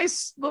pretty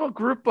nice little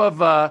group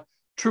of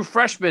true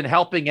freshmen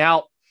helping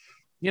out,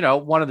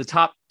 one of the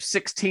top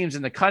 6 teams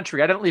in the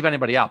country. I didn't leave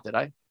anybody out, did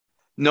I?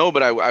 No,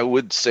 but I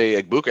would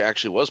say Egbuka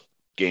actually was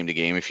game to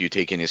game if you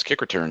take in his kick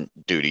return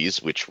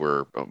duties, which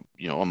were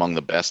among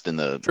the best in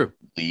the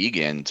league,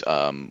 and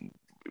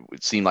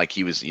it seemed like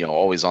he was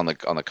always on the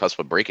cusp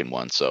of breaking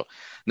one. So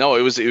no,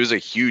 it was a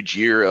huge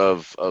year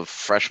of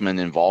freshman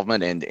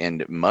involvement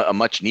and a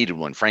much needed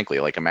one, frankly.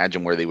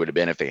 Imagine where they would have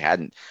been if they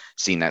hadn't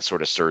seen that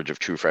sort of surge of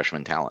true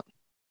freshman talent.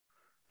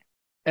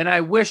 And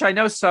I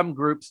know some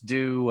groups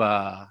do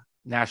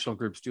national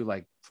groups do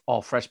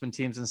all freshman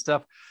teams and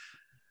stuff.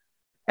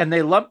 And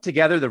they lumped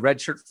together the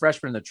redshirt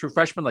freshmen and the true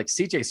freshmen, like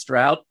CJ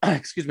Stroud, I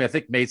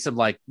think made some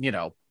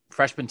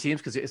freshman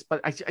teams because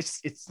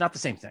it's not the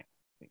same thing,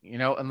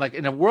 and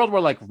in a world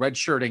where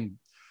redshirting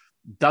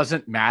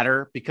doesn't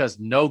matter because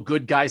no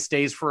good guy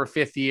stays for a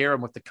 5th year.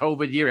 And with the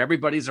COVID year,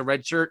 everybody's a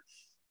redshirt.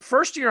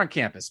 First year on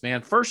campus,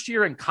 man, first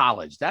year in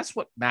college. That's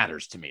what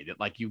matters to me,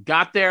 that you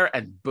got there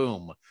and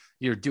boom,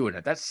 you're doing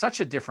it. That's such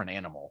a different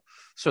animal.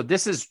 So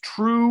this is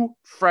true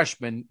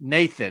freshman.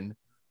 Nathan,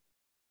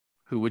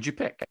 who would you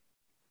pick?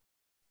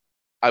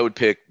 I would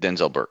pick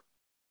Denzel Burke.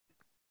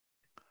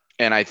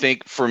 And I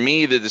think for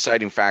me, the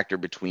deciding factor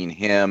between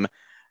him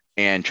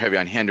and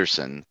TreVeyon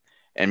Henderson,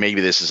 and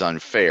maybe this is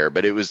unfair,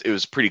 but it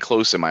was pretty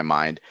close in my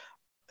mind.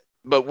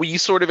 But we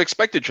sort of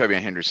expected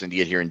TreVeyon Henderson to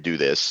get here and do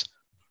this,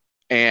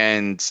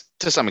 and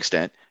to some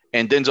extent.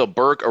 And Denzel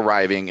Burke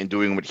arriving and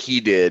doing what he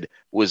did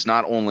was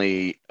not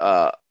only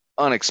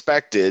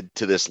unexpected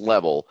to this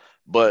level,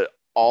 but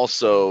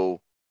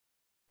also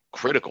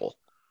critical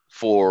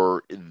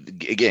for,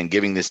 again,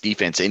 giving this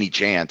defense any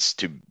chance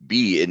to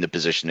be in the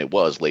position it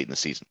was late in the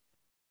season.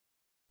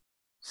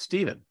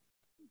 Steven,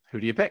 who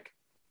do you pick?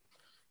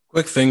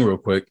 Quick thing real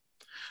quick.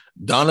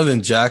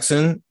 Donovan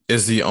Jackson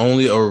is the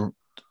only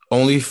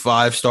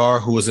 5-star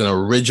who was an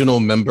original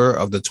member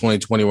of the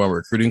 2021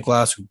 recruiting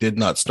class who did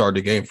not start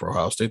a game for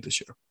Ohio State this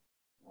year.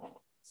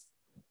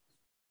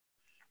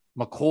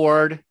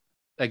 McCord,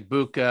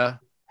 Egbuka,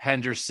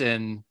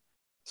 Henderson,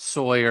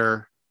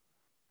 Sawyer,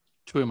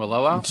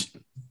 Tuimoloau.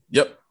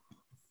 Yep.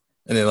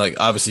 And then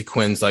obviously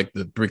Quinn's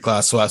the 3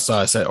 class. So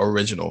I said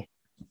original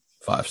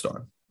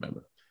 5-star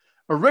member.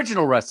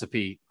 Original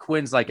recipe.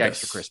 Quinn's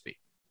extra crispy.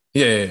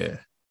 Yeah.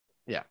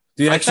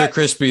 The extra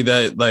crispy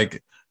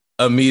that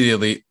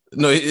immediately.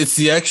 No, it's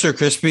the extra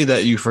crispy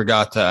that you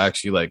forgot to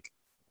actually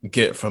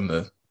get from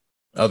the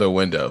other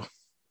window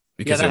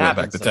because they went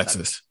back to sometimes.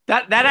 Texas.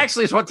 That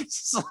actually is what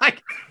this is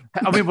like.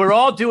 I mean, we're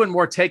all doing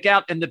more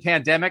takeout in the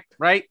pandemic,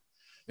 right?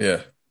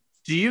 Yeah.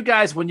 Do you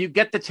guys, when you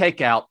get the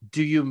takeout,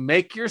 do you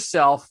make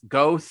yourself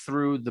go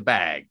through the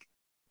bag?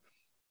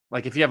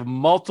 If you have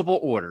multiple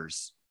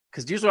orders,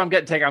 because usually when I'm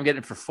getting takeout, I'm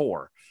getting it for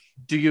 4.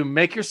 Do you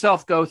make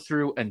yourself go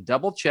through and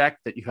double check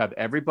that you have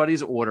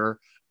everybody's order?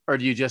 Or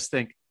do you just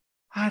think,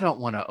 I don't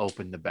want to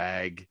open the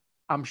bag.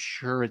 I'm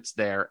sure it's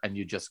there. And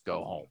you just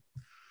go home.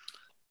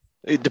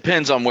 It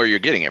depends on where you're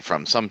getting it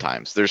from.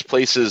 Sometimes there's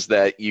places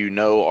that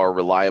are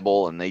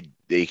reliable and they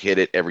they hit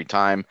it every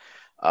time.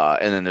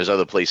 And then there's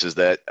other places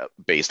that,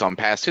 based on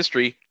past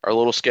history, are a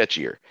little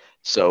sketchier.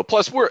 So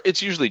plus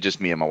it's usually just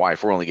me and my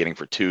wife. We're only getting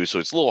for 2, so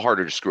it's a little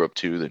harder to screw up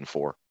 2 than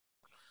 4.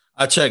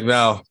 I check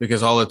now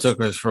because all it took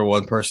was for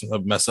one person to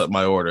mess up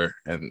my order,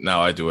 and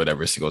now I do it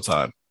every single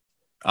time.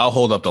 I'll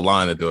hold up the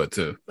line to do it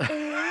too.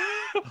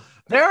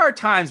 There are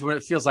times when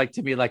it feels like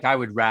to me like I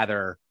would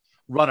rather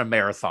run a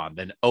marathon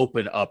than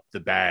open up the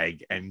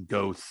bag and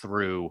go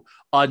through,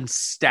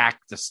 unstack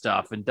the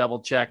stuff and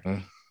double check.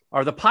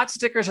 Are the pot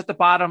stickers at the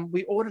bottom?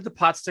 We ordered the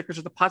pot stickers.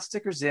 Are the pot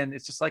stickers in?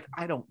 It's just like,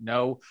 I don't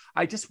know.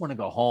 I just want to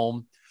go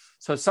home.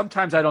 So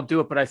sometimes I don't do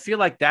it, but I feel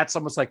like that's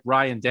almost like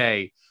Ryan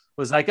Day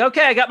was like,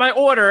 okay, I got my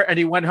order. And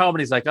he went home and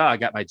he's like, oh, I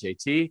got my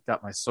JT,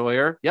 got my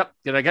Sawyer. Yep.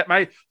 Did I get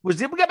my, got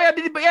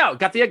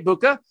the egg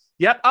buka.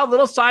 Yep. A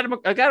little side of,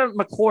 I got a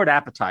McCord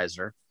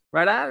appetizer,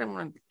 right? I didn't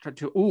want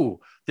to, ooh,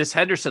 this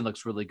Henderson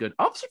looks really good.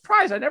 I'm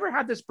surprised. I never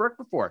had this Burke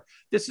before.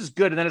 This is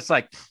good. And then it's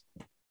like,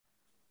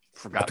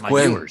 forgot my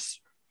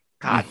viewers.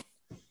 God,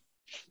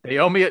 they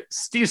owe me.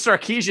 Steve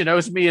Sarkisian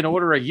owes me an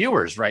order of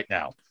Ewers right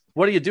now.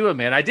 What are you doing,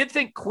 man? I did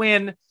think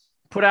Quinn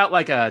put out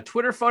like a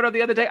Twitter photo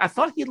the other day. I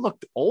thought he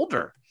looked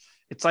older.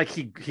 It's like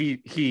he.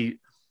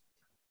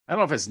 I don't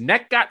know if his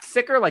neck got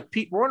thicker like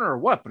Pete Werner or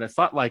what, but I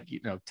thought like,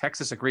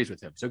 Texas agrees with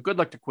him. So good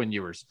luck to Quinn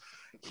Ewers.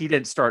 He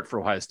didn't start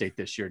for Ohio State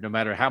this year, no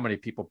matter how many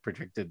people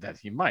predicted that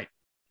he might.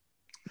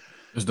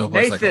 There's no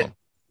place like home.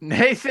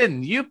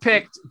 Nathan, you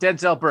picked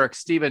Denzel Burke.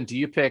 Steven, do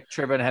you pick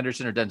TreVeyon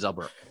Henderson or Denzel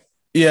Burke?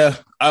 Yeah,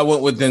 I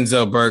went with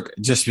Denzel Burke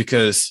just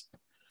because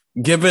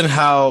given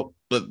how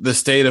the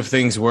state of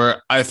things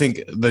were, I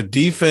think the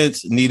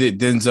defense needed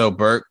Denzel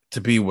Burke to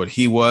be what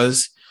he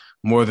was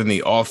more than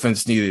the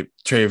offense needed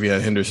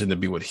TreVeyon Henderson to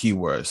be what he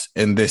was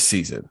in this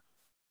season.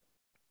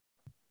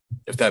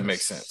 If that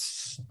makes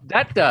sense.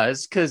 That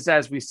does, because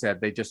as we said,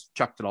 they just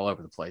chucked it all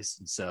over the place.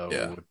 And so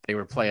if they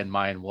were playing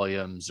Mayan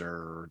Williams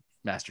or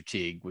Master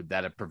Teague, would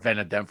that have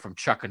prevented them from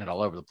chucking it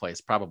all over the place?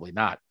 Probably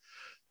not.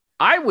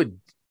 I would,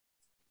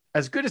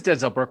 as good as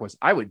Denzel Burke was,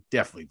 I would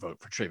definitely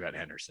vote for TreVeyon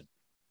Henderson,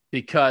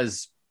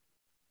 because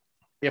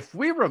if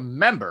we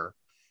remember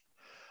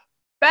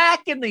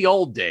back in the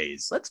old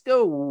days, let's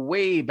go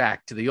way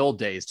back to the old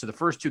days, to the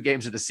first 2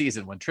 games of the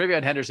season when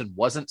TreVeyon Henderson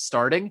wasn't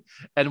starting.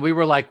 And we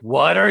were like,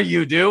 what are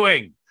you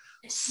doing?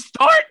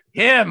 Start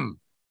him.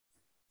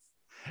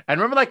 And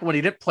remember like when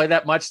he didn't play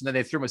that much and then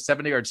they threw him a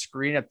 70-yard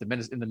screen in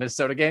the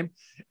Minnesota game.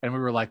 And we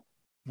were like,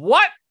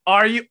 what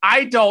are you?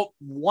 I don't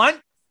want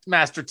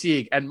Master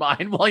Teague and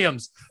Mayan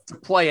Williams to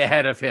play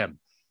ahead of him.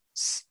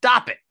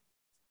 Stop it.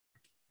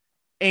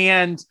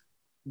 And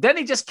then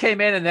he just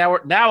came in and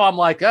now I'm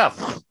like,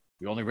 oh,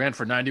 we only ran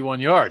for 91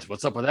 yards.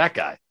 What's up with that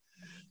guy?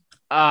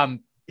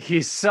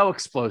 He's so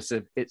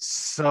explosive. It's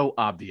so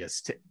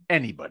obvious to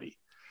anybody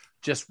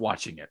just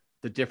watching it,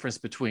 the difference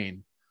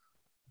between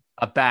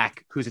a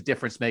back who's a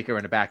difference maker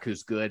and a back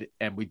who's good.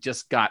 And we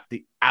just got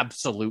the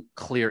absolute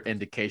clear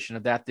indication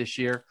of that this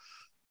year.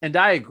 And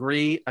I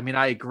agree. I mean,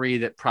 I agree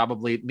that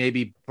probably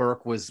maybe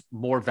Burke was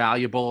more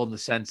valuable in the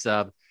sense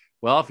of,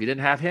 well, if you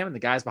didn't have him and the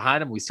guys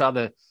behind him, we saw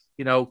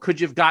could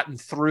you have gotten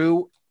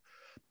through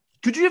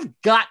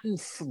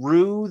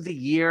the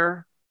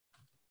year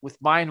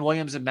with Mayan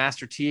Williams and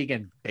Master Teague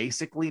and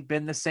basically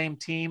been the same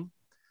team?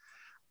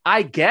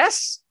 I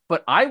guess,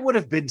 but I would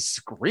have been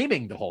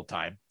screaming the whole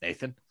time,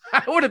 Nathan.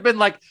 I would have been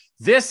like,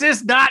 this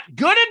is not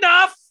good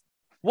enough.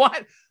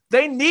 What?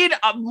 They need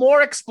a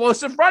more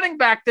explosive running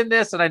back than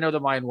this. And I know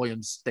the Mayan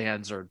Williams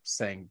stands are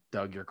saying,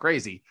 Doug, you're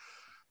crazy.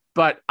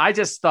 But I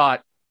just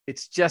thought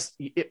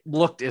it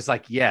looked as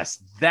like,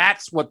 yes,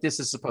 that's what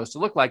this is supposed to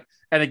look like.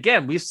 And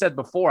again, I've said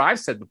before,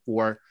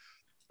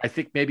 I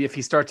think maybe if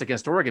he starts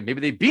against Oregon,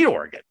 maybe they beat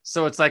Oregon.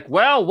 So it's like,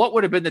 well, what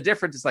would have been the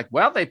difference? It's like,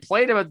 well, they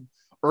played him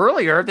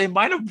earlier. They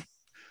might have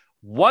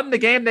won the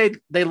game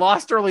they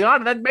lost early on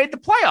and then made the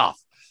playoff.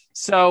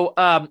 So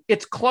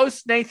it's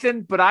close,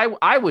 Nathan, but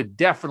I would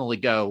definitely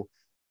go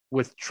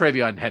with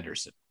TreVeyon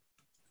Henderson.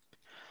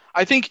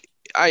 I think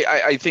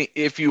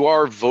if you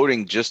are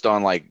voting just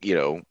on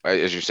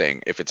as you're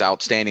saying, if it's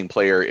outstanding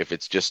player, if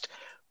it's just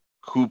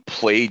who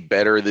played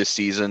better this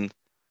season,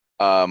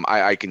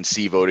 I can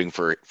see voting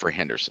for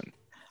Henderson.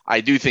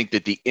 I do think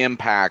that the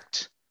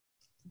impact,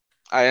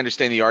 I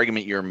understand the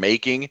argument you're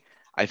making.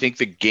 I think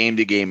the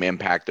game-to-game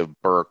impact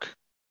of Burke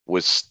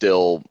was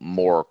still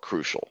more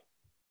crucial,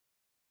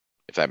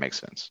 if that makes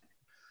sense.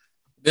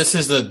 This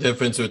is the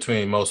difference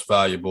between most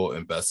valuable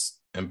and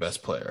best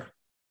player.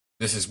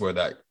 This is where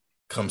that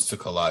comes to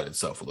collide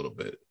itself a little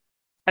bit.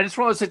 I just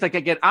want to say, like,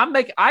 again,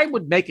 I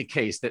would make a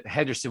case that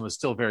Henderson was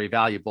still very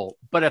valuable,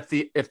 but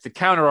if the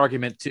counter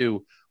argument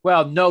to,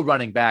 well, no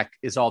running back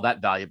is all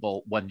that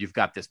valuable when you've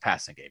got this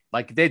passing game,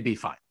 like they'd be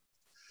fine.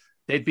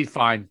 They'd be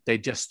fine.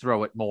 They'd just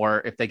throw it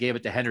more. If they gave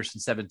it to Henderson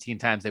 17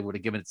 times, they would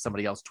have given it to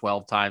somebody else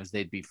 12 times.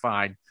 They'd be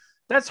fine.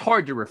 That's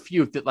hard to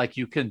refute that. Like,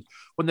 you can,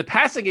 when the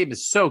passing game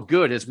is so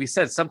good, as we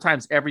said,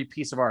 sometimes every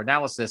piece of our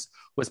analysis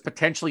was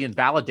potentially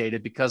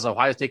invalidated because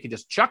Ohio State can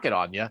just chuck it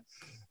on you.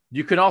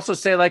 You can also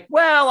say like,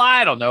 well,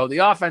 I don't know. The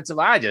offensive,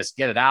 I just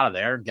get it out of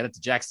there and get it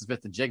to Jackson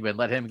Smith and Jigba and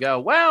let him go.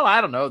 Well, I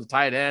don't know. The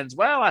tight ends.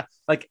 Well,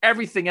 like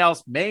everything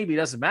else maybe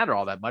doesn't matter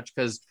all that much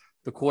because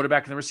the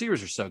quarterback and the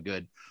receivers are so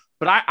good.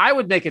 But I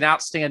would make an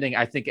outstanding,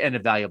 I think, and a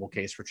valuable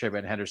case for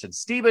TreVeyon Henderson.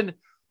 Steven,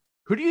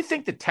 who do you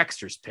think the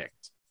Texters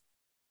picked?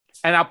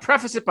 And I'll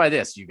preface it by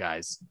this, you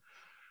guys.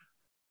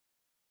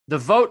 The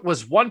vote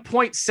was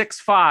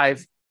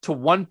 1.65 to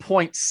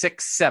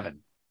 1.67.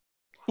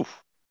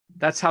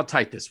 That's how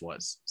tight this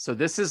was. So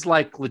this is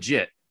like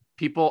legit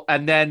people.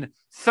 And then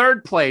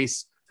third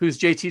place, who's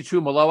JT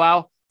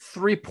Tuimoloau,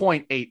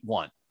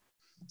 3.81.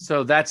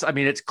 So that's, I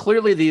mean, it's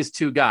clearly these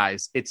two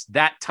guys. It's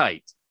that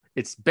tight.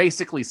 It's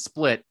basically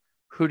split.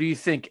 Who do you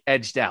think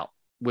edged out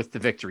with the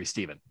victory,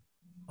 Steven?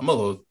 I'm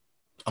going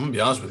to be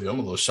honest with you. I'm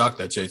a little shocked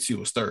that JT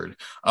was third.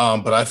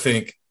 But I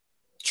think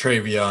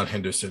TreVeyon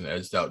Henderson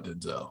edged out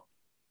Denzel.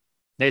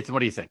 Nathan, what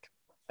do you think?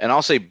 And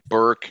I'll say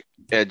Burke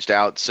edged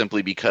out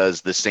simply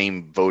because the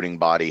same voting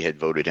body had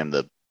voted him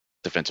the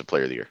Defensive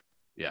Player of the Year.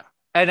 Yeah.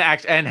 And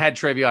had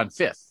TreVeyon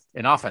fifth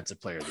in Offensive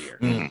Player of the Year.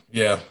 Mm-hmm.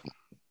 Yeah.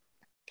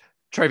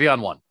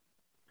 TreVeyon won.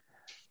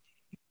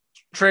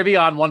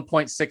 TreVeyon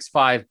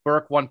 1.65,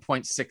 Burke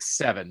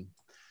 1.67.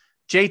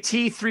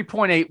 JT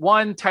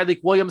 3.81,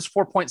 Tyreek Williams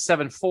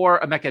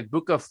 4.74, Emeka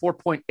Egbuka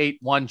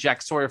 4.81,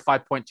 Jack Sawyer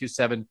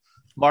 5.27,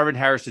 Marvin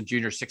Harrison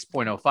Jr.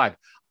 6.05.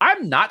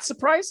 I'm not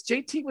surprised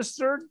JT was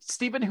third.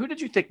 Steven, who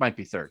did you think might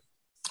be third?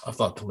 I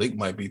thought Tyreek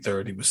might be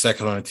third. He was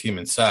second on the team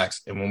in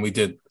sacks. And when we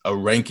did a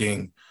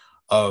ranking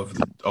of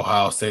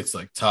Ohio State's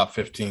like top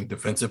 15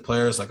 defensive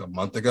players like a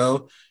month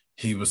ago,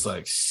 he was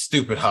like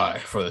stupid high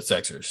for the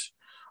Texans.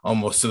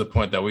 Almost to the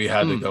point that we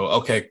had to go,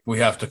 okay, we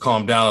have to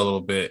calm down a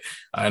little bit.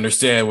 I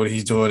understand what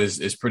he's doing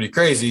is pretty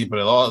crazy, but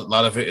a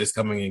lot of it is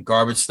coming in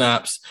garbage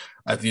snaps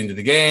at the end of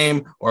the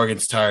game or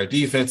against tired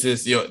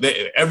defenses.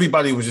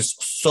 Everybody was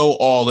just so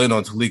all in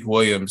on Tyreek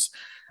Williams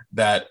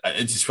that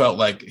it just felt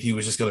like he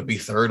was just going to be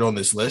third on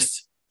this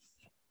list.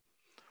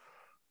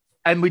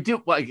 And we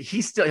do like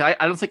he's still. I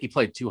don't think he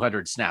played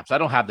 200 snaps. I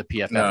don't have the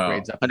PFF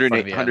grades up.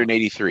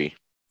 183.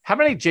 How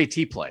many did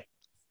JT play?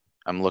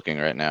 I'm looking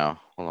right now.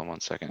 Hold on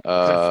 1 second.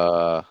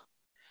 I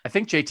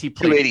think JT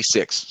played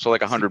 286, so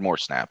like 100 more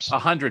snaps.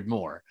 100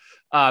 more.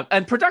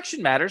 And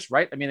production matters,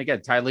 right? I mean,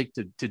 again, Tyreek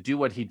to do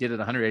what he did at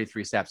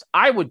 183 snaps,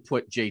 I would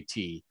put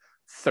JT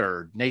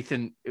third.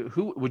 Nathan,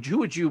 who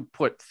would you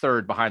put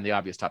third behind the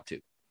obvious top two?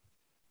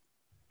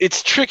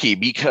 It's tricky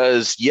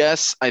because,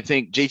 yes, I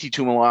think JT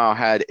Tuimoloau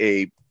had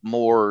a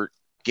more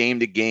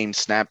game-to-game,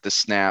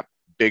 snap-to-snap,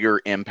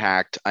 bigger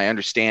impact. I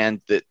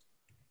understand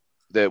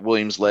that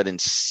Williams led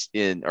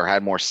in or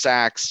had more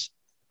sacks,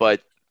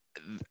 but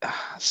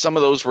some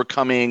of those were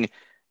coming,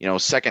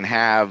 second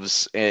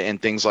halves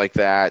and things like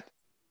that.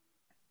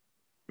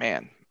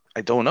 Man,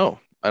 I don't know.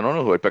 I don't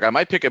know who I'd pick. I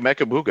might pick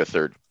Emeka Egbuka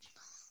third.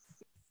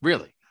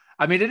 Really?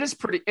 I mean, it is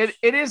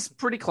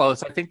pretty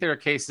close. I think there are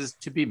cases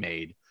to be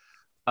made.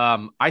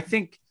 I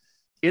think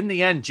in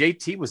the end,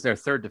 JT was their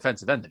third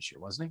defensive end this year,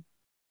 wasn't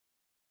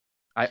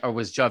he? Or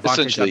was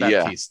Javonte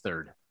Jean-Baptiste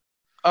third?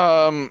 If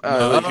you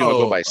want to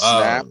go by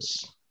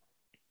snaps.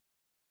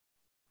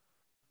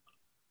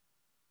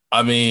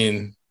 I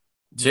mean,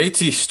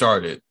 JT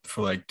started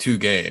for like 2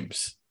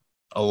 games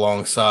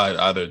alongside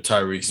either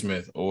Tyreke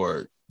Smith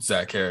or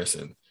Zach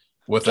Harrison.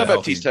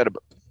 Jean-Baptiste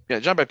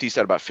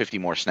had about 50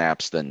 more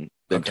snaps than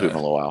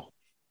Tuimoloau.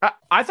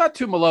 I thought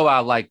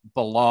Tuimoloau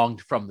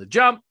belonged from the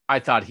jump. I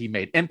thought he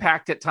made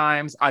impact at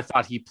times. I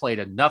thought he played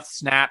enough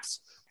snaps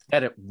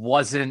that it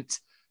wasn't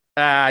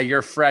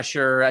you're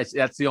fresher.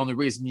 That's the only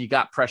reason you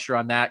got pressure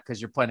on that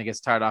because you're playing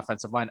against tired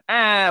offensive line.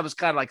 It was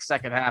kind of like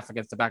second half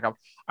against the backup.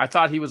 I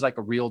thought he was like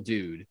a real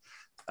dude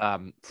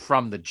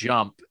from the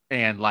jump.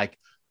 And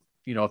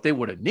if they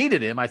would have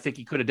needed him, I think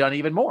he could have done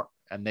even more.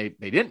 And they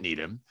didn't need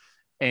him.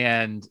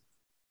 And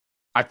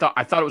I thought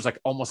it was like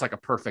almost like a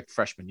perfect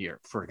freshman year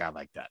for a guy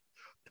like that.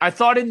 I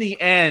thought in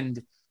the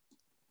end,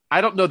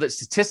 I don't know that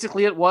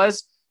statistically it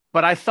was,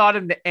 but I thought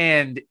in the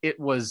end it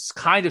was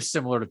kind of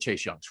similar to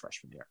Chase Young's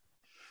freshman year.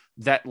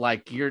 That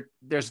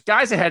there's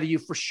guys ahead of you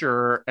for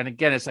sure. And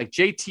again, it's like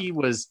JT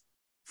was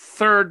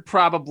third,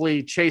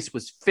 probably Chase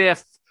was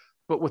fifth,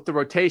 but with the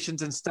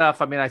rotations and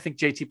stuff, I mean, I think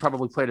JT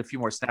probably played a few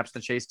more snaps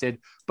than Chase did,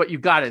 but you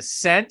got a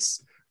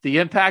sense the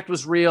impact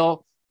was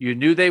real. You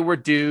knew they were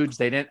dudes.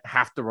 They didn't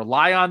have to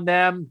rely on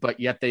them,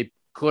 but yet they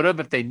could have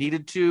if they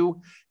needed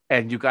to.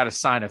 And you got a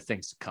sign of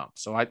things to come.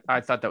 So I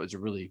thought that was a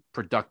really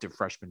productive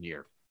freshman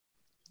year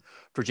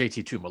for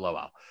JT Tuimoloau.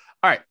 All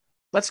right.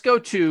 Let's go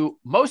to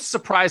most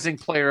surprising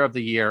player of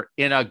the year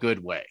in a good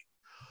way.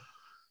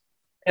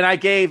 And I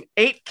gave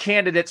 8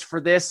 candidates for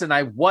this, and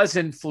I was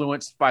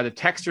influenced by the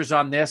texters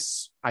on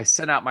this. I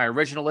sent out my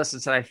original list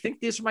and said, I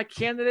think these are my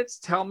candidates.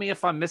 Tell me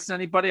if I'm missing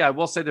anybody. I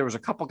will say there was a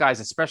couple guys,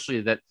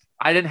 especially that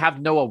I didn't have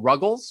Noah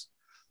Ruggles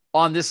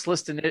on this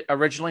list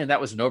originally, and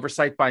that was an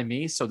oversight by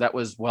me. So that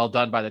was well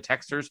done by the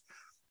texters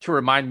to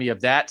remind me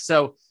of that.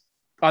 So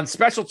on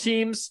special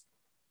teams,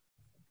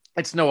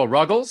 it's Noah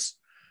Ruggles.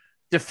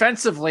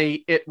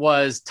 Defensively, it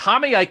was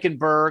Tommy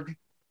Eichenberg,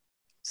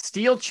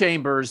 Steel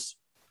Chambers,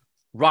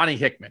 Ronnie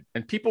Hickman.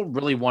 And people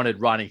really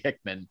wanted Ronnie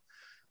Hickman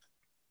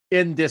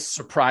in this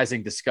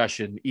surprising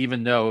discussion,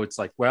 even though it's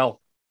like,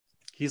 well,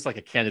 he's like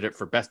a candidate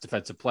for best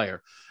defensive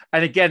player.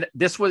 And again,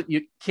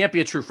 you can't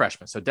be a true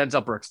freshman. So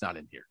Denzel Burke's not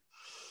in here.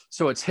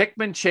 So it's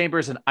Hickman,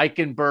 Chambers, and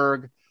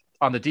Eichenberg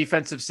on the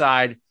defensive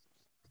side.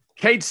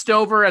 Cade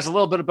Stover has a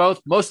little bit of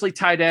both, mostly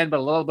tight end, but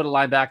a little bit of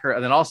linebacker.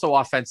 And then also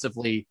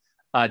offensively,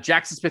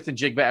 Jackson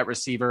Smith-Njigba at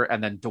receiver,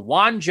 and then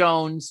DeJuan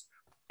Jones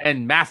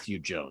and Matthew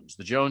Jones,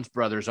 the Jones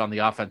brothers on the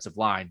offensive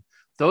line.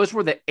 Those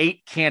were the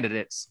 8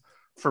 candidates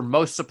for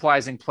most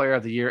surprising player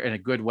of the year in a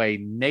good way.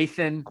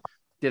 Nathan,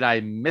 did I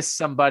miss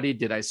somebody?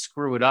 Did I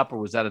screw it up, or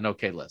was that an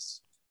okay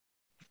list?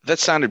 That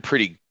sounded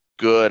pretty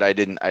good. I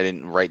didn't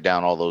write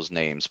down all those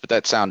names, but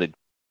that sounded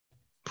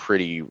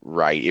pretty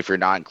right if you're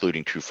not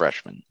including true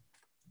freshmen.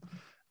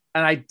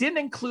 And I didn't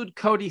include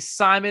Cody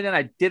Simon, and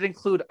I did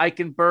include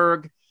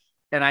Eichenberg.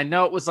 And I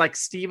know it was like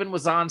Steven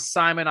was on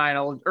Simon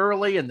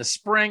early in the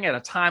spring at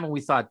a time when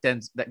we thought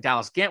that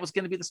Dallas Gant was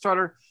going to be the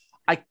starter.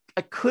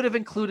 I could have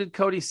included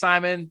Cody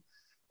Simon,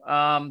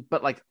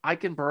 but like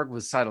Eichenberg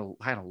was kind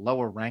of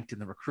lower ranked in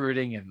the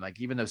recruiting. And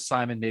like, even though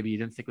Simon maybe you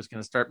didn't think was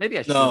going to start, maybe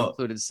I should have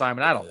included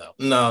Simon. I don't know.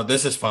 No,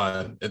 this is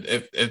fine.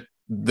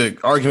 The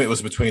argument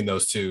was between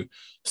those two.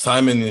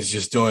 Simon is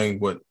just doing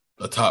what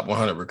a top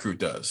 100 recruit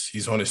does.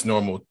 He's on his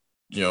normal,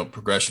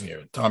 progression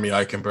here. Tommy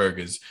Eichenberg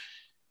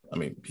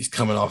he's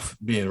coming off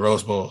being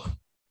Rose Bowl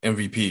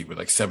MVP with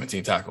like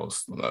 17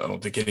 tackles. I don't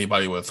think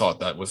anybody would have thought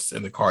that was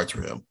in the cards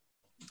for him.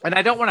 And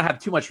I don't want to have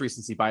too much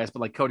recency bias,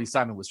 but like Cody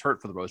Simon was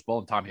hurt for the Rose Bowl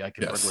and Tommy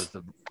Eichenberg was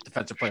the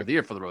defensive player of the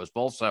year for the Rose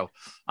Bowl. So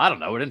I don't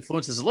know. It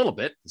influences a little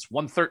bit. It's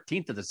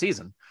 1/13 of the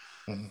season.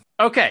 Mm-hmm.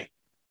 Okay.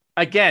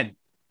 Again,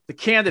 the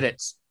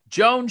candidates,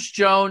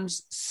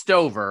 Jones,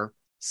 Stover,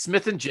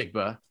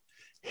 Smith-Njigba,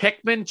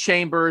 Hickman,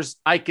 Chambers,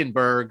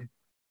 Eichenberg,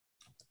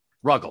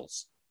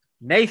 Ruggles.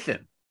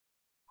 Nathan,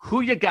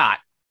 who you got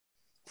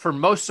for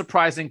most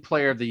surprising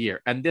player of the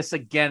year? And this,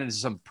 again,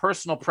 is some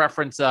personal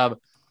preference of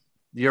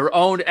your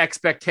own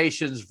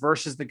expectations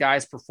versus the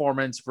guy's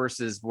performance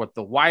versus what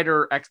the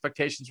wider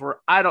expectations were.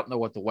 I don't know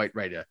what the white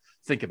way to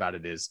think about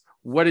it is.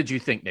 What did you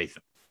think,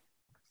 Nathan?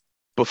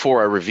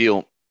 Before I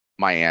reveal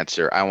my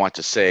answer, I want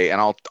to say,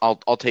 and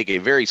I'll take a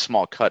very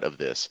small cut of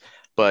this,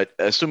 but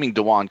assuming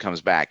DeJuan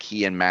comes back,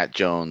 he and Matt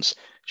Jones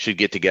should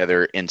get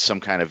together in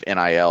some kind of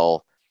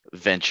NIL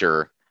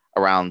venture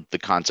around the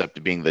concept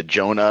of being the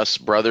Jonas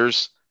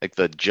brothers, like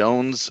the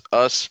Jones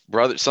Us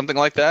brothers, something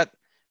like that.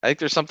 I think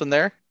there's something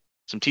there.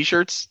 Some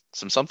T-shirts,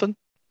 something.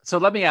 So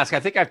let me ask, I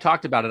think I've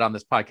talked about it on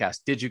this podcast.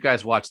 Did you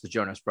guys watch the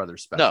Jonas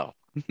Brothers special?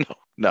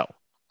 No.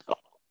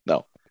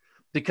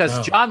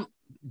 Because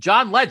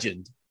John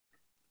Legend,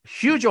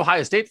 huge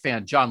Ohio State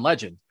fan, John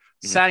Legend,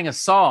 sang a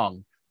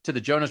song to the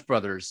Jonas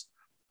Brothers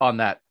on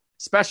that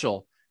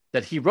special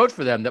that he wrote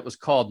for them that was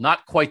called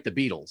Not Quite the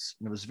Beatles.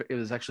 And it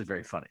was actually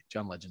very funny.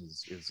 John Legend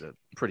is a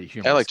pretty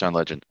humorous. I like John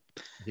Legend.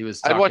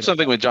 I'd watch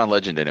something with John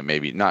Legend in it,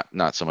 maybe.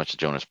 Not so much the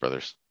Jonas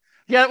Brothers.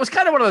 Yeah, it was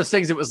kind of one of those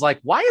things. It was like,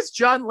 why is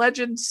John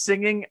Legend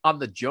singing on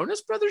the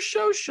Jonas Brothers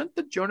show? Shouldn't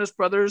the Jonas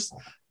Brothers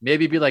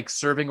maybe be like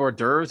serving hors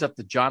d'oeuvres at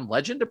the John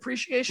Legend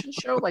appreciation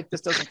show? Like,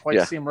 this doesn't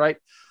quite seem right.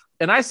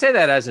 And I say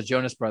that as a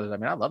Jonas Brothers. I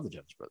mean, I love the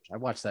Jonas Brothers. I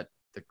watched the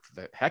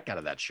heck out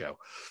of that show.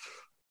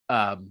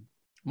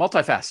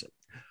 Multifaceted.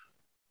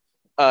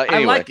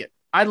 Anyway.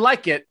 I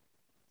like it.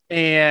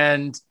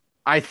 And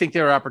I think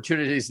there are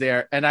opportunities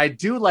there. And I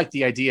do like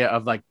the idea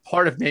of like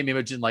part of Name,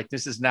 Image, and like,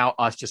 this is now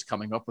us just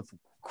coming up with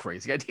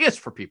crazy ideas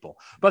for people.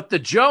 But the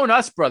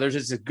Jonas Brothers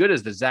is as good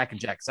as the Zach and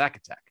Jack Sack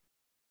Attack.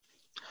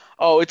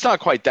 Oh, it's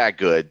not quite that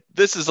good.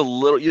 This is a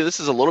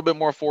little bit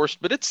more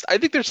forced, but I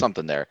think there's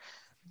something there.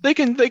 They've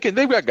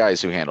got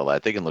guys who handle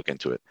that. They can look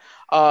into it.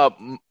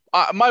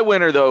 My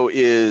winner though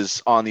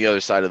is on the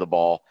other side of the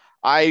ball.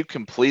 I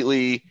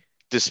completely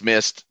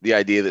dismissed the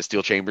idea that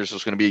Steel Chambers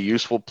was going to be a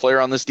useful player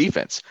on this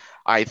defense.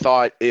 I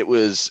thought it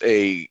was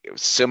a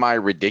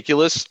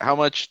semi-ridiculous how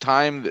much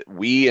time that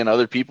we and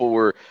other people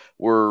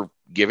were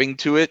giving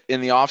to it in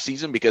the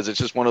offseason, because it's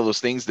just one of those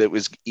things that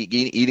was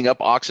eating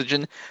up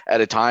oxygen at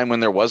a time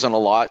when there wasn't a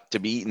lot to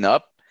be eaten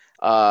up.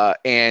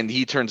 And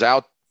he turns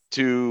out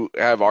to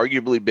have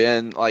arguably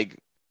been like,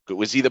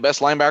 was he the best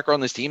linebacker on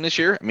this team this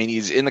year? I mean,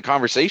 he's in the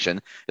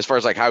conversation as far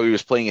as like how he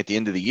was playing at the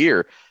end of the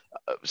year.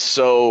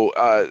 So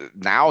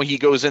now he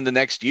goes into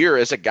next year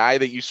as a guy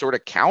that you sort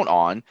of count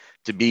on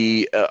to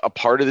be a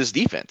part of this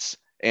defense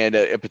and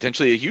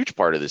potentially a huge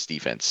part of this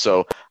defense.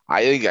 So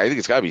I think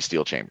it's got to be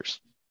Steel Chambers.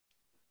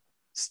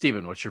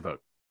 Steven, what's your vote?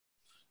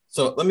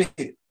 So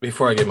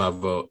before I get my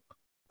vote,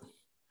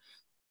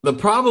 the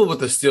problem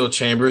with the Steel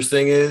Chambers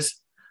thing is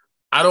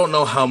I don't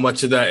know how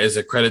much of that is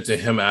a credit to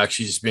him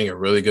actually just being a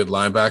really good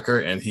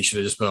linebacker, and he should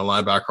have just been a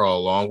linebacker all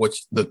along,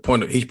 which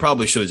he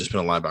probably should have just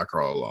been a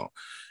linebacker all along.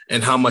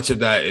 And how much of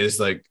that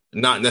is like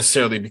not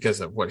necessarily because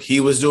of what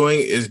he was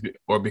doing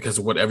or because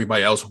of what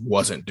everybody else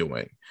wasn't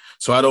doing.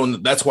 So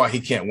that's why he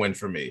can't win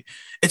for me.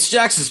 It's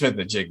Jackson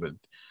Smith-Njigba.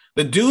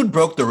 The dude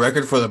broke the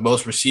record for the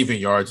most receiving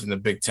yards in the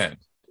Big Ten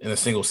in a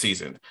single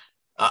season.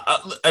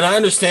 And I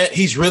understand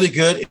he's really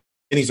good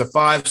and he's a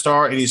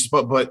 5-star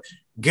but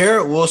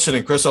Garrett Wilson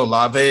and Chris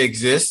Olave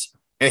exist.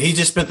 And he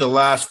just spent the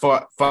last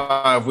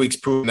 5 weeks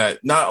proving that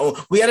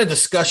we had a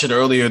discussion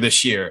earlier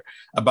this year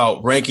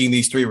about ranking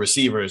these 3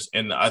 receivers.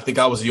 And I think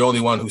I was the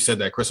only one who said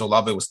that Chris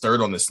Olave was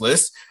 3rd on this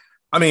list.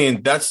 I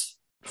mean, that's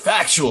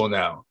factual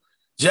now.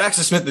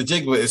 Jackson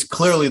Smith-Njigba is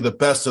clearly the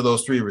best of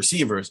those 3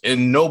 receivers,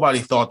 and nobody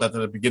thought that at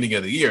the beginning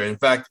of the year. In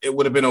fact, it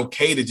would have been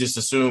okay to just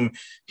assume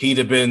he'd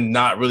have been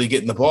not really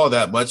getting the ball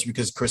that much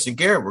because Chris and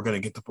Garrett were going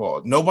to get the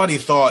ball. Nobody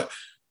thought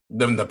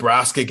the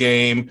Nebraska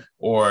game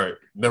or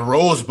the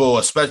Rose Bowl,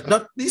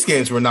 especially, these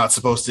games were not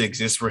supposed to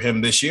exist for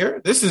him this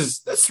year.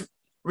 That's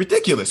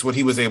ridiculous what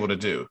he was able to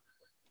do.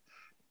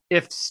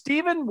 If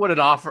Steven would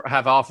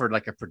have offered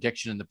like a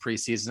prediction in the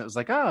preseason, it was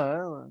like,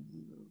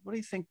 what do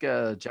you think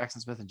Jackson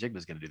Smith-Njigba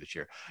is going to do this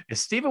year? If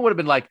Steven would have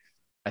been like,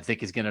 I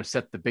think he's going to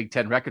set the Big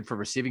Ten record for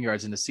receiving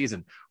yards in the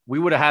season, we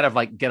would have had a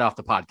like get off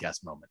the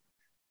podcast moment.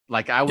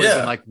 Like I would have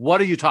been like,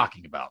 what are you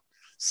talking about?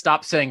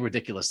 Stop saying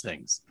ridiculous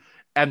things.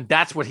 And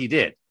that's what he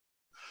did.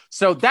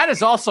 So that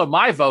is also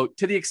my vote,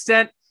 to the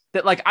extent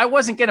that like I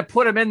wasn't going to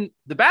put him in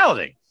the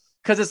balloting,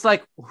 because it's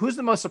like, who's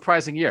the most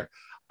surprising year?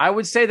 I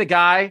would say the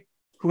guy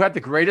who had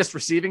the greatest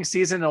receiving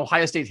season in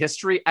Ohio State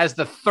history as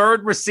the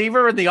 3rd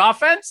receiver in the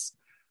offense,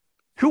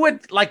 who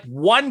had like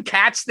 1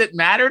 catch that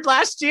mattered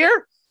last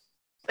year.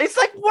 It's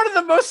like one of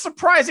the most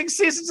surprising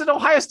seasons in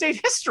Ohio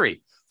State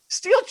history.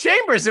 Steele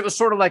Chambers, it was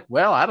sort of like,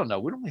 well, I don't know.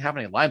 We don't really have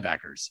any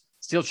linebackers.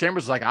 Steele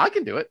Chambers was like, I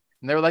can do it.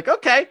 And they were like,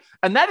 okay.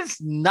 And that is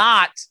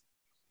not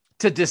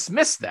to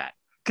dismiss that.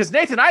 Because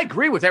Nathan, I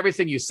agree with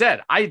everything you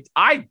said. I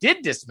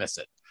did dismiss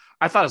it.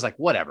 I thought it was like,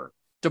 whatever.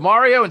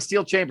 DeMario and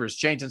Steele Chambers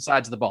changing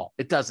sides of the ball.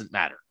 It doesn't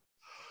matter.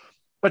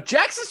 But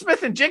Jackson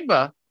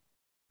Smith-Njigba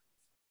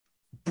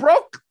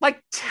broke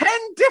like 10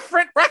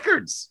 different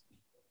records.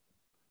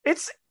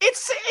 It's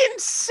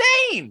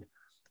insane.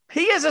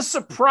 He is a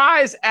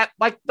surprise at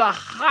like the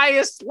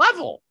highest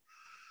level.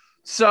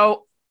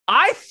 So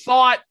I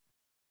thought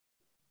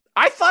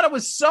it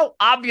was so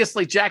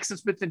obviously Jackson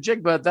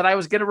Smith-Njigba that I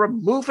was going to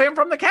remove him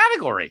from the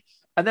category.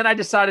 And then I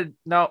decided,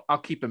 no, I'll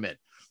keep him in.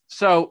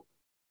 So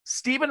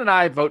Steven and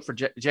I vote for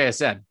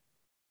JSN.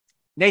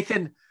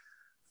 Nathan,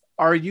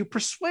 are you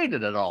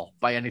persuaded at all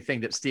by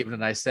anything that Steven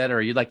and I said? Or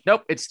are you like,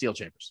 nope, it's Steele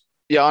Chambers?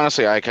 Yeah,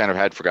 honestly, I kind of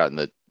had forgotten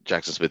that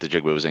Jackson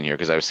Smith-Njigba was in here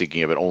because I was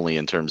thinking of it only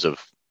in terms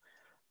of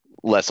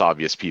less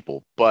obvious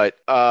people. But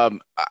I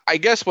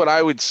guess what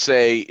I would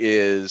say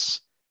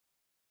is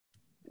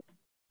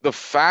the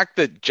fact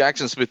that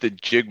Jackson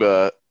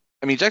Smith-Njigba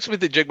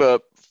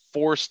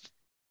forced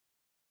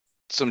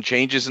some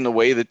changes in the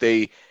way that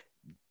they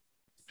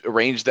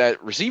arranged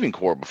that receiving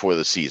core before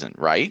the season,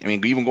 right? I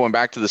mean, even going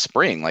back to the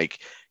spring, like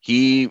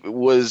he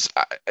was,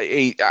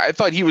 I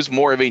thought he was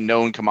more of a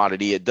known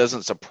commodity. It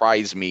doesn't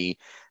surprise me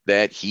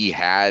that he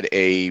had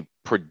a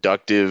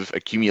productive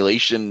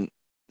accumulation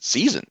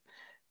season.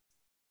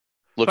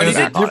 But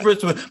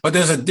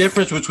there's a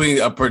difference between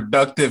a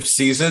productive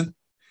season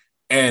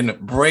and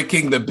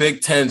breaking the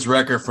Big Ten's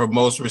record for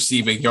most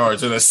receiving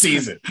yards in a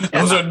season.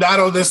 Those are not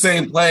on the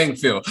same playing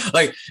field.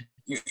 Like,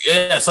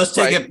 yes,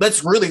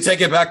 let's really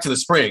take it back to the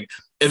spring.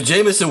 If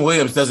Jameson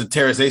Williams doesn't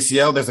tear his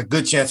ACL, there's a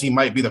good chance he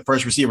might be the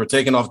first receiver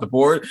taken off the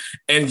board.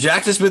 And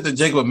Jackson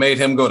Smith-Njigba made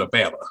him go to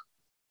Bama.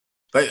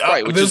 Like,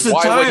 right, which is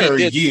why what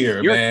he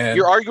did, man.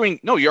 You're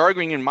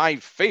arguing in my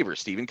favor,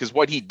 Steven, because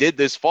what he did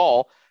this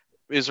fall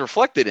is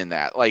reflected in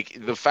that. Like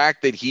the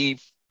fact that he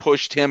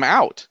pushed him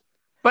out.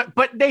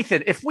 But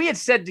Nathan, if we had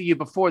said to you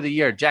before the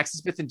year,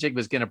 Jackson Smith-Njigba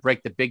is going to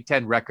break the Big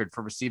Ten record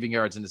for receiving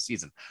yards in the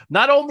season,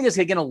 not only is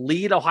he going to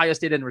lead Ohio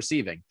State in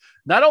receiving,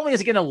 not only is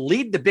he going to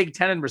lead the Big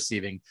Ten in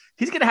receiving,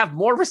 he's going to have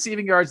more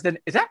receiving yards than,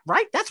 is that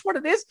right? That's what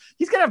it is.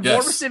 He's going to have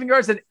more receiving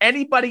yards than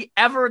anybody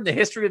ever in the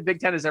history of Big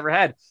Ten has ever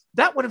had.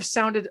 That would have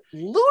sounded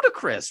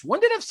ludicrous.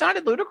 Wouldn't it have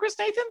sounded ludicrous,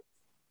 Nathan?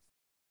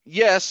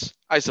 Yes,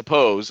 I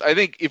suppose. I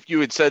think if you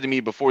had said to me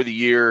before the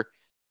year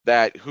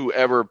that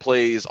whoever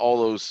plays all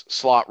those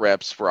slot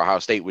reps for Ohio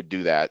State would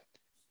do that,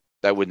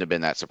 that wouldn't have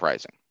been that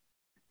surprising,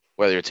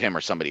 whether it's him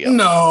or somebody else.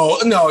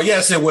 No.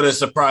 Yes, it would have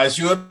surprised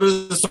you. It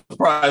would have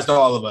surprised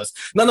all of us.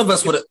 None of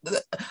us would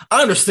have.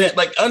 I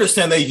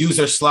understand they use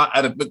their slot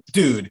at but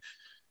dude,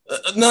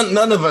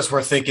 none of us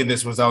were thinking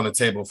this was on the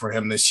table for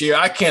him this year.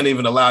 I can't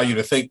even allow you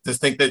to think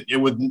that it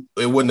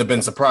wouldn't have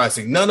been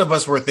surprising. None of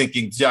us were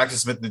thinking Jackson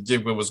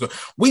Smith-Njigba was going.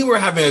 We were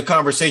having a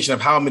conversation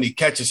of how many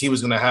catches he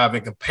was going to have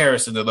in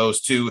comparison to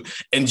those two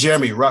and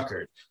Jeremy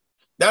Ruckert.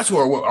 That's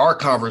where our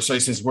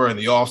conversations were in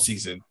the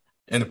offseason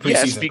and the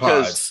preseason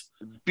pods.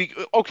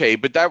 Okay,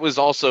 but that was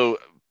also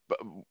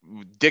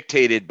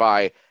dictated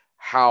by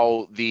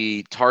how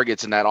the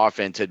targets in that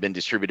offense had been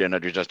distributed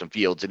under Justin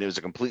Fields, and it was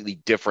a completely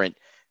different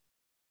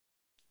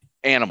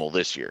animal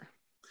this year.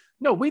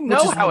 No, we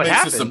know how it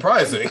happened.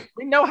 Surprising.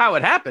 We know how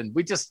it happened.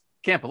 We just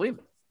can't believe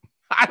it.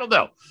 I don't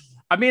know.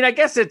 I mean, I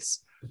guess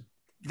it's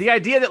the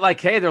idea that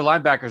like, hey, their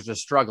linebackers are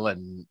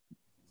struggling.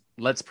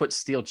 Let's put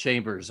Steele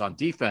Chambers on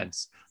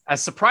defense.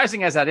 As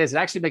surprising as that is, it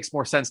actually makes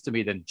more sense to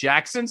me than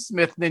Jackson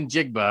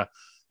Smith-Njigba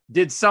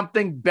did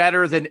something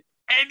better than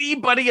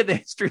anybody in the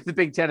history of the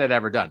Big Ten had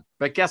ever done.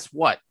 But guess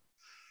what?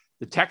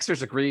 The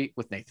Texers agree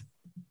with Nathan.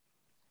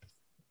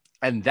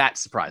 And that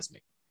surprised me.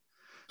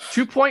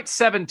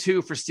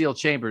 2.72 for Steele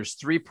Chambers,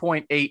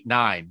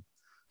 3.89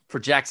 for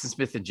Jackson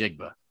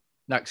Smith-Njigba.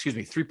 No, excuse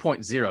me,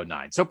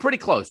 3.09. So pretty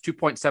close,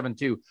 2.72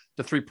 to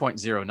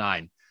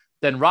 3.09.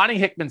 Then Ronnie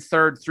Hickman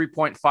third,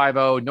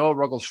 3.50. Noah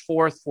Ruggles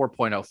fourth,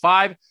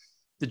 4.05.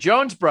 The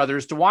Jones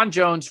brothers, DeJuan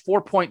Jones,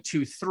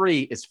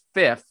 4.23 is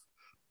fifth.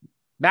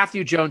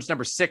 Matthew Jones,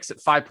 number six at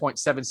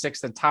 5.76.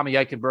 Then Tommy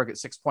Eichenberg at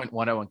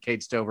 6.10 and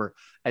Cade Stover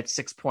at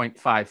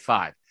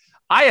 6.55.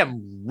 I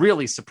am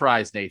really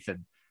surprised,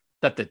 Nathan,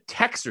 that the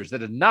Texers,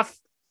 that enough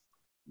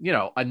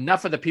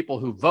of the people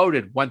who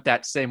voted went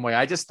that same way.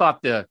 I just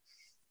thought the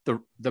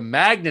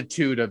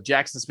magnitude of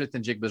Jackson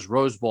Smith-Njigba's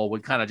Rose Bowl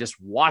would kind of just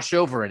wash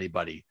over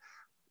anybody.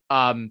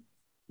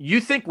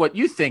 You think what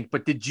you think,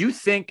 but did you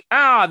think,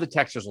 the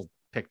Texers will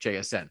pick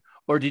JSN?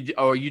 Or did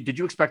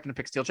you expect them to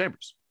pick Steele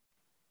Chambers?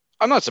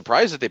 I'm not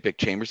surprised that they picked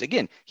Chambers.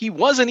 Again, he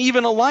wasn't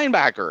even a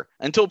linebacker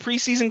until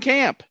preseason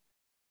camp.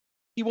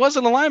 He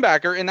wasn't a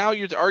linebacker, and now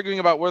you're arguing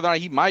about whether or not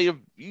he might have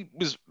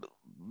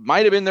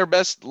been their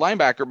best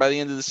linebacker by the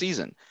end of the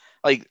season.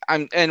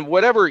 And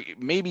whatever,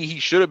 maybe he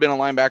should have been a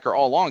linebacker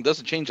all along,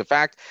 doesn't change the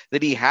fact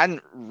that he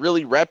hadn't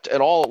really repped at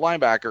all at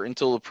linebacker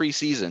until the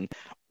preseason,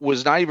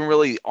 was not even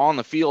really on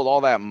the field all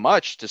that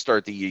much to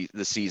start the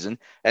season,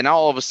 and now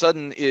all of a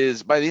sudden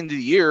is, by the end of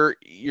the year,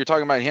 you're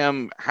talking about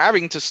him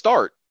having to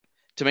start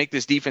to make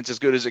this defense as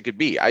good as it could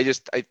be. I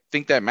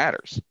think that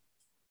matters.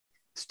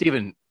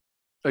 Steven,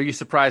 are you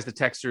surprised the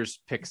Texers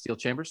picked Steele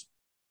Chambers?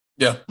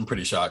 Yeah, I'm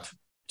pretty shocked.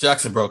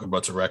 Jackson broke a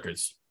bunch of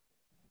records.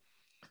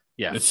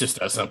 Yeah. It's just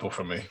that simple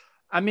for me.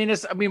 I mean,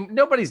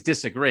 nobody's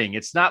disagreeing.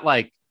 It's not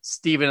like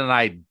Steven and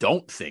I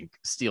don't think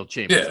Steele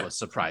Chambers was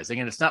surprising.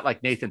 And it's not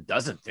like Nathan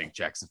doesn't think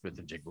Jackson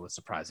Smith-Njigba was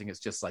surprising. It's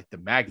just like the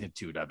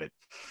magnitude of it.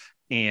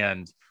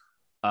 And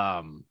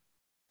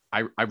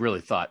I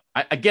really thought,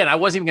 I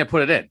wasn't even going to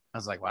put it in. I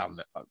was like, wow,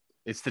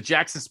 it's the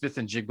Jackson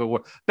Smith-Njigba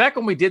award. Back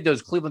when we did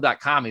those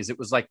Cleveland.commies, it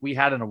was like we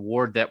had an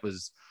award it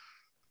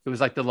was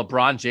like the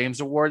LeBron James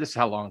Award. This is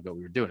how long ago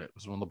we were doing it. It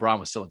was when LeBron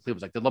was still in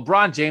Cleveland. It was like the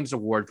LeBron James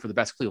Award for the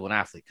best Cleveland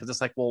athlete. Because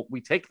it's like, well,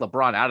 we take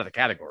LeBron out of the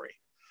category.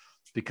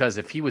 Because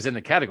if he was in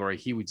the category,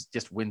 he would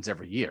just wins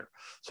every year.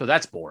 So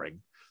that's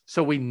boring.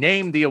 So we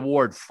named the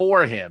award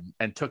for him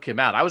and took him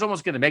out. I was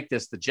almost going to make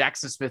this the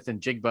Jackson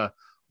Smith-Njigba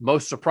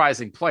most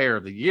surprising player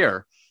of the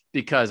year,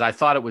 because I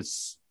thought it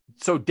was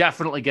so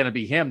definitely going to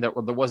be him that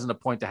there wasn't a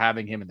point to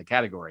having him in the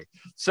category.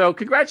 So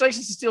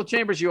congratulations to Steele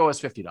Chambers. You owe us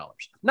 $50,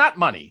 not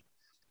money,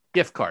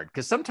 gift card.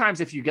 Because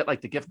sometimes if you get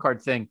like the gift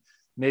card thing,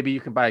 maybe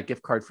you can buy a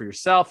gift card for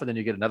yourself and then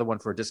you get another one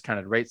for a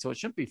discounted rate. So it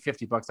shouldn't be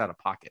 $50 out of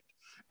pocket.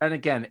 And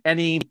again,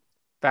 any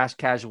fast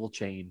casual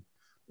chain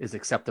is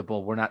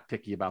acceptable. We're not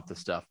picky about this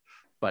stuff,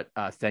 but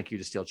thank you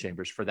to Steele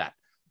Chambers for that.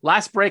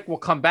 Last break, we'll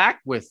come back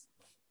with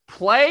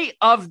play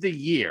of the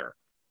year.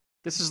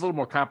 This is a little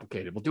more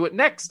complicated. We'll do it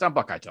next on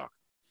Buckeye Talk.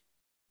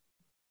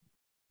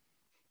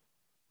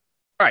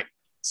 All right,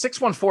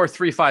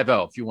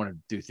 614-350 if you want to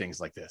do things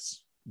like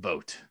this.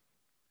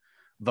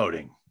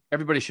 Voting.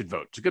 Everybody should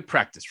vote. It's a good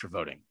practice for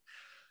voting.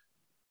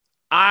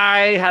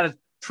 I had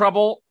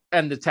trouble,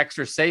 and the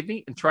texter saved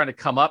me in trying to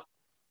come up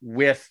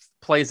with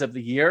plays of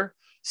the year.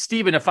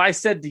 Steven, if I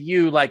said to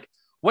you, like,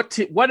 what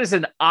is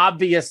an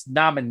obvious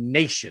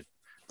nomination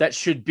that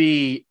should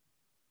be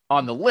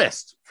on the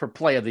list for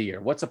play of the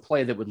year? What's a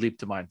play that would leap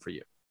to mind for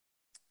you?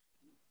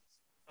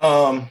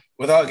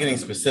 Without getting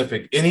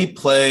specific, any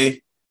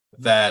play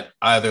that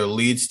either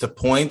leads to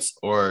points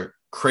or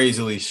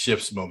crazily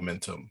shifts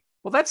momentum.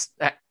 Well, that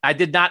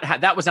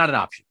was not an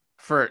option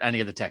for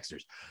any of the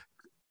texters.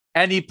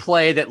 Any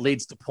play that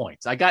leads to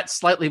points. I got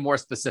slightly more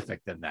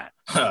specific than that.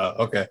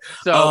 Okay.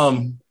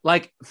 So,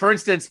 like, for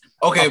instance.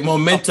 Okay,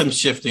 momentum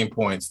shifting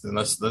points. Then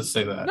let's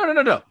say that.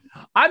 No.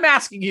 I'm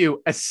asking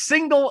you a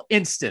single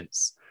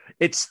instance.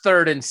 It's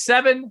 3rd and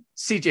 7.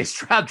 CJ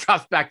Stroud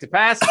drops back to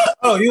pass.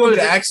 Oh, you want me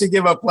to actually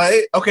give a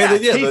play? Okay,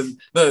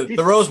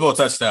 the Rose Bowl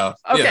touchdown.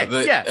 Okay, At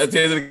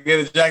the end of the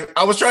game, Jack.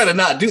 I was trying to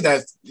not do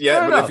that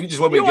yet, but if you just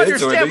want me to get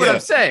into it, understand what I'm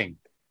saying.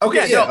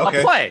 Okay, okay.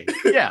 A play.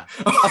 Yeah.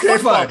 Okay,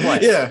 fine. Play.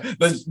 Yeah,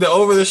 the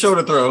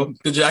over-the-shoulder throw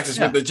to Jackson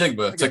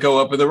Smith-Njigba to go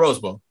up in the Rose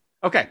Bowl.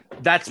 Okay,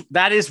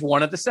 that is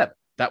one of the 7.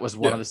 That was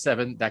one of the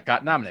 7 that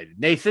got nominated.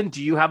 Nathan,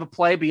 do you have a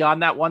play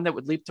beyond that one that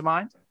would leap to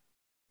mind?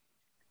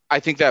 I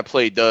think that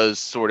play does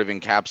sort of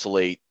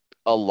encapsulate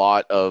a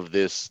lot of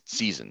this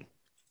season,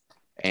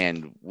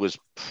 and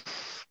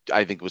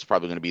I think it was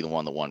probably going to be the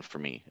one for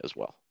me as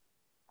well.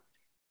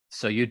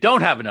 So you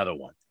don't have another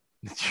one.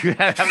 Do you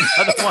have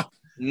another one?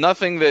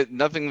 Nothing that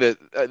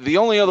the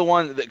only other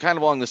one that kind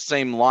of along the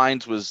same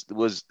lines was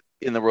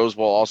in the Rose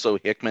Bowl, also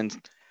Hickman's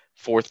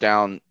 4th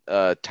down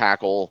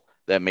tackle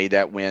that made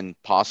that win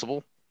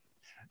possible.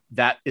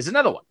 That is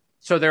another one.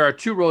 So there are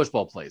 2 Rose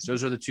Bowl plays.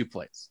 Those are the 2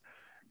 plays.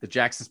 The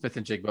Jackson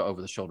Smith-Njigba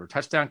over the shoulder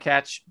touchdown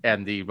catch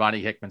and the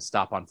Ronnie Hickman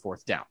stop on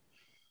 4th down.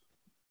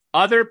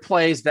 Other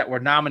plays that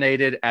were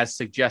nominated as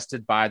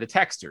suggested by the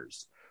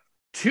texters.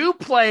 2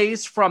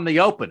 plays from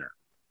the opener,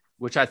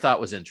 which I thought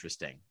was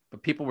interesting,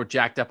 but people were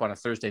jacked up on a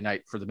Thursday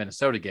night for the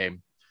Minnesota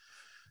game.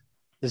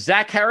 The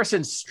Zach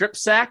Harrison strip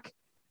sack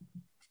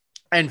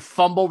and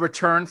fumble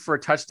return for a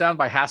touchdown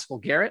by Haskell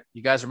Garrett.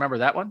 You guys remember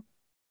that one?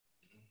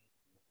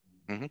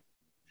 Mm-hmm.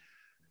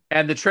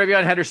 And the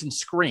TreVeyon Henderson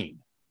screen,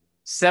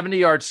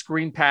 70-yard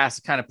screen pass,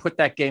 kind of put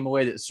that game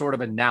away that sort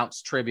of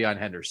announced TreVeyon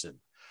Henderson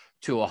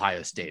to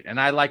Ohio State. And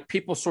I like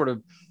people sort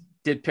of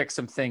did pick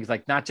some things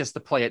like not just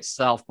the play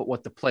itself, but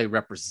what the play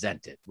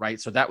represented, right?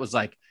 So that was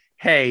like,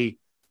 hey,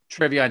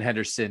 TreVeyon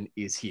Henderson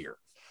is here.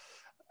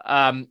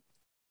 Deron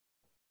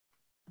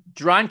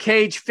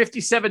Cage,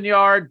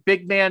 57-yard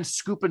big man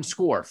scoop and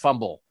score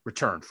fumble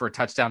return for a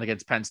touchdown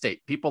against Penn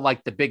State. People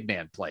like the big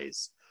man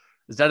plays.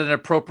 Is that an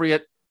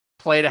appropriate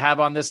play to have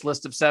on this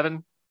list of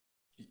 7?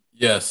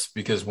 Yes,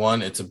 because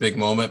one, it's a big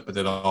moment, but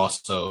then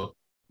also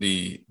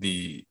the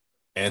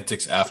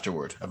antics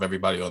afterward of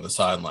everybody on the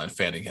sideline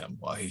fanning him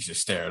while he's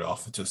just staring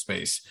off into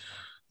space,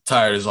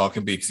 tired as all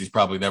can be because he's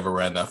probably never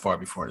ran that far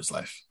before in his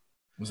life.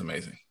 It was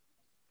amazing.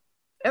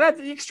 And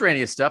the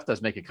extraneous stuff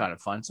does make it kind of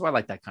fun, so I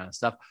like that kind of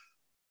stuff.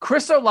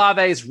 Chris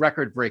Olave's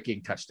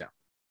record-breaking touchdown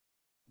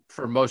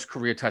for most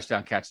career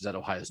touchdown catches at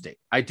Ohio State.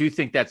 I do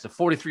think that's a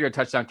 43-yard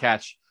touchdown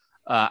catch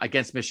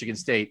against Michigan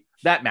State.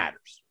 That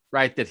matters,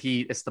 right? That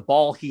it's the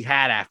ball he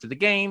had after the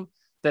game,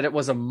 that it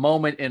was a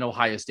moment in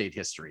Ohio State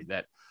history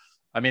that,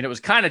 I mean, it was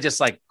kind of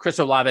just like Chris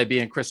Olave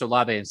being Chris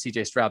Olave and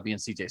CJ Stroud being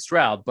CJ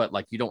Stroud, but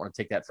like you don't want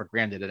to take that for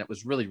granted. And it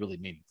was really, really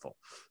meaningful.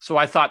 So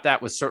I thought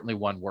that was certainly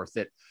one worth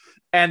it.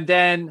 And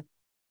then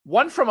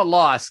one from a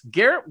loss,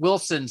 Garrett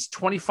Wilson's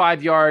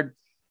 25-yard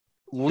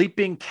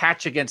leaping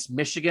catch against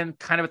Michigan,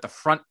 kind of at the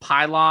front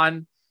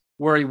pylon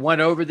where he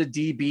went over the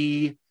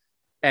DB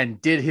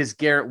and did his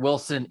Garrett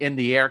Wilson in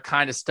the air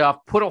kind of stuff,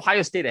 put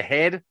Ohio State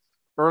ahead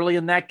early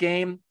in that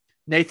game.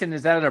 Nathan,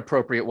 is that an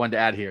appropriate one to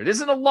add here? It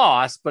isn't a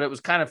loss, but it was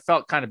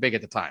felt kind of big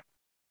at the time.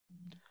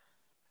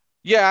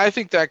 Yeah, I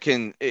think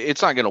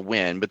it's not going to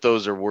win, but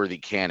those are worthy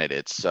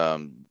candidates. A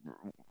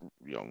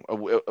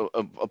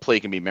play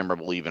can be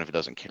memorable even if it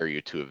doesn't carry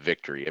you to a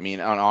victory. I mean,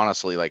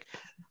 honestly, like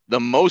the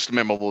most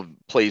memorable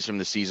plays from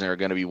the season are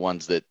going to be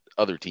ones that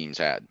other teams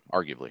had,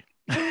 arguably.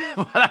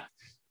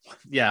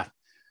 Yeah,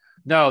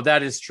 no,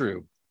 that is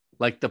true.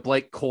 Like the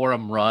Blake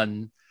Corum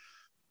run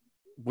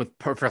with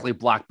perfectly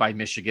blocked by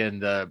Michigan,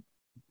 the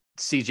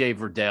CJ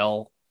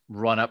Verdell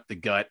run up the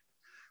gut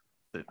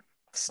that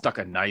stuck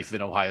a knife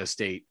in Ohio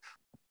State,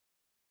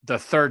 the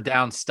third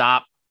down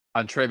stop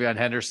on TreVeyon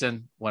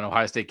Henderson when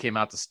Ohio State came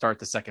out to start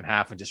the second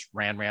half and just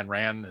ran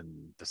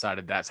and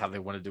decided that's how they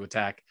wanted to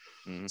attack.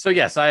 Mm-hmm. So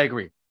yes, I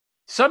agree.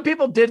 Some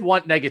people did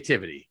want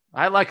negativity.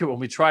 I like it when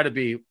we try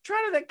to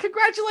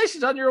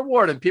congratulations on your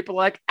award. And people are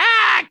like,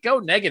 go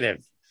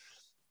negative.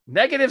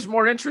 Negative's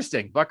more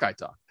interesting. Buckeye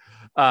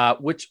talk,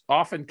 which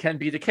often can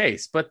be the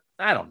case, but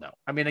I don't know.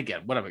 I mean,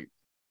 again, whatever.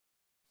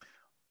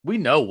 We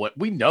know what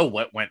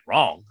went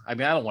wrong. I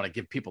mean, I don't want to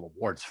give people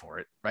awards for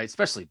it, right?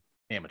 Especially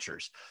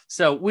amateurs.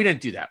 So we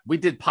didn't do that. We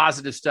did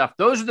positive stuff.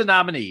 Those are the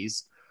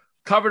nominees,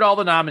 covered all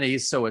the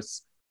nominees. So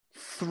it's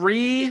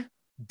 3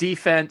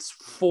 defense,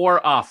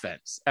 4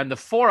 offense, and the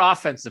 4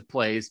 offensive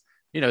plays,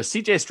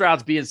 CJ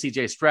Stroud's being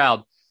CJ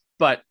Stroud,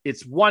 but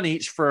it's 1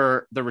 each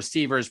for the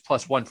receivers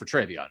plus 1 for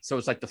TreVeyon. So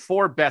it's like the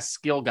 4 best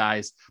skill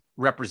guys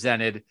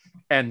represented.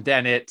 And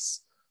then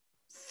it's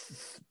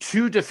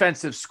 2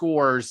 defensive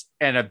scores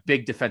and a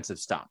big defensive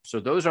stop.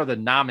 So those are the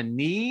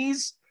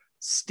nominees.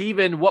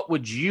 Steven, what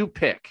would you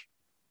pick?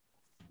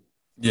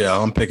 Yeah,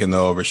 I'm picking the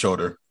over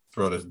shoulder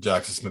throw to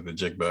Jaxon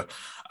Smith-Njigba.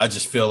 I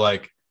just feel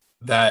like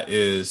that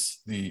is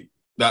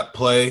that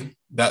play,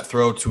 that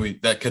throw to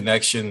that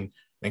connection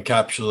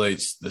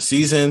encapsulates the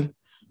season.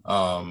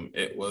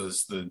 It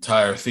was the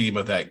entire theme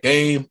of that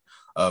game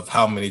of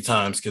how many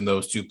times can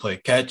those 2 play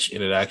catch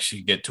and it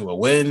actually get to a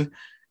win.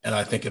 And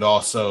I think it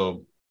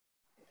also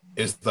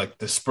is like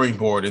the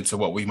springboard into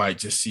what we might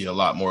just see a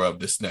lot more of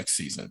this next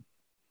season.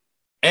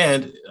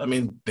 And I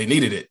mean, they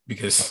needed it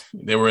because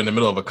they were in the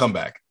middle of a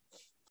comeback.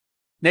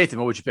 Nathan,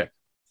 what would you pick?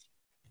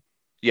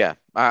 Yeah,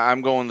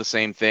 I'm going the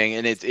same thing.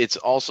 And it's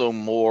also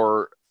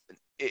more,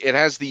 it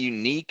has the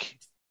unique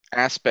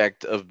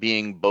aspect of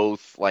being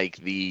both like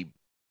the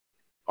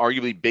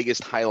arguably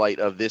biggest highlight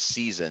of this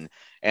season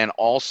and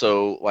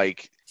also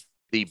like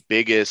the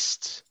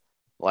biggest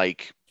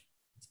like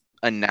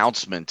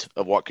announcement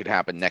of what could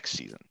happen next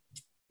season.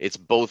 It's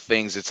both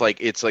things. It's like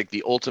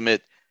the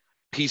ultimate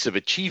piece of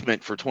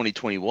achievement for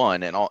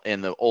 2021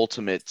 and the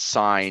ultimate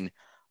sign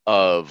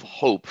of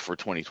hope for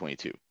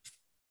 2022.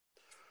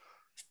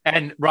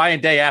 And Ryan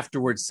Day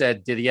afterwards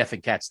said, did he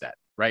effing catch that?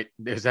 Right?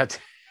 There's that,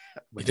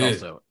 which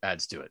also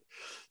adds to it.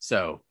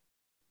 So,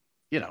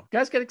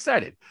 guys get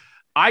excited.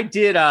 I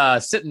did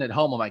sitting at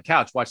home on my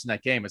couch watching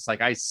that game. It's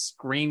like I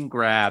screen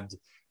grabbed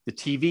the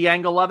TV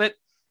angle of it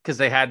because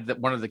they had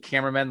one of the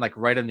cameramen like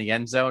right in the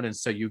end zone. And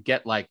so you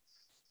get like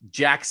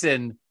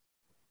Jackson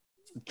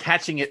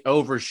catching it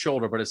over his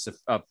shoulder, but it's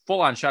a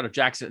full-on shot of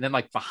Jackson. And then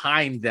like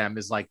behind them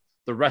is like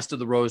the rest of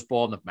the Rose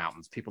Bowl and the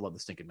mountains. People love the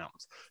stinking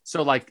mountains.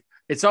 So like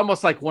It's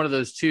almost like one of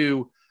those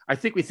two. I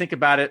think we think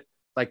about it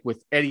like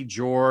with Eddie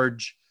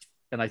George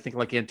and I think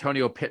like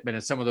Antonio Pittman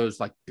and some of those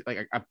like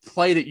a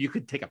play that you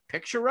could take a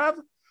picture of,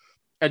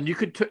 and you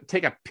could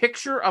take a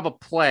picture of a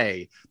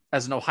play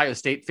as an Ohio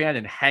State fan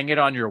and hang it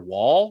on your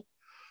wall.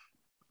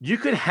 You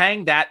could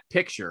hang that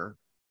picture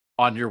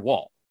on your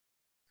wall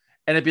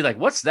and it'd be like,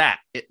 what's that?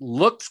 It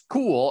looks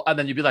cool. And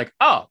then you'd be like,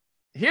 oh,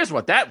 here's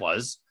what that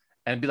was.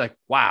 And be like,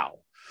 wow.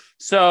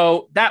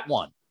 So that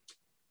one,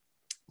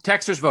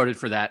 Texers voted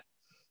for that.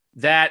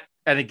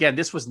 And again,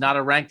 this was not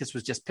a rank. This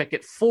was just pick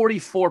it.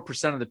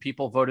 44% of the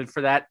people voted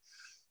for that.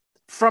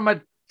 From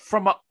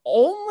a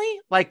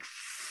only like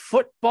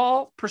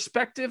football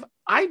perspective,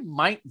 I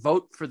might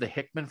vote for the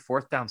Hickman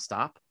 4th down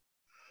stop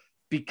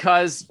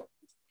because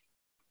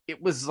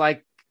it was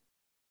like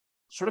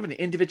sort of an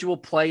individual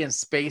play in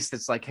space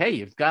that's like, hey,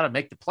 you've got to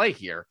make the play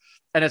here.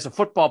 And it's a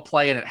football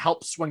play and it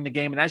helps swing the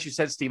game. And as you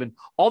said, Stephen,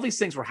 all these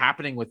things were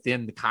happening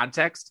within the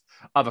context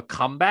of a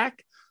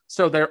comeback.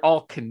 So they're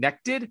all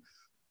connected.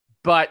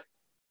 But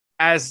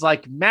as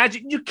like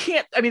magic, you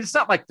can't, I mean, it's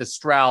not like the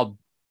Stroud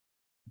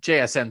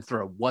JSN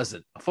throw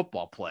wasn't a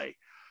football play,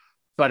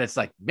 but it's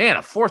like, man,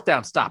 a 4th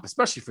down stop,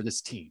 especially for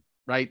this team,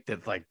 right?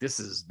 That like, they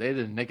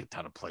didn't make a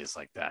ton of plays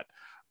like that.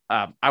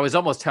 I was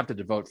almost tempted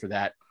to vote for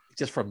that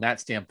just from that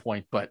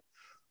standpoint, but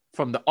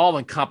from the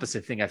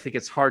all-encompassing thing, I think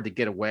it's hard to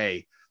get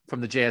away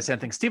from the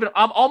JSN thing. Stephen,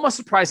 I'm almost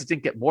surprised it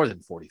didn't get more than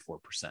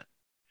 44%,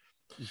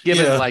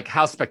 given like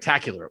how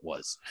spectacular it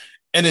was.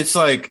 And it's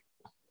like,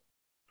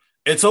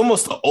 it's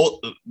almost a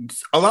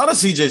lot of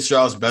CJ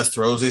Stroud's best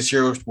throws this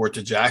year were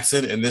to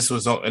Jackson, and this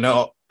was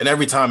and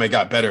every time it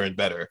got better and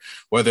better,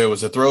 whether it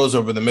was the throws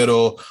over the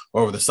middle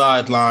or over the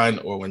sideline,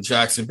 or when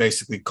Jackson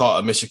basically caught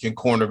a Michigan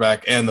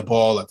cornerback and the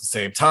ball at the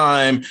same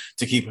time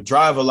to keep a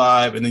drive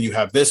alive. And then you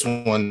have this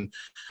one.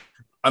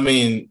 I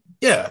mean,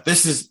 yeah,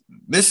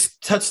 this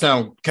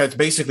touchdown catch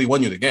basically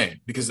won you the game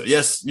because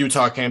yes,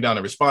 Utah came down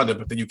and responded,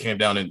 but then you came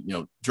down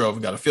and drove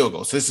and got a field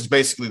goal. So this is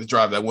basically the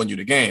drive that won you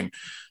the game.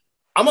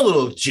 I'm a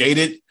little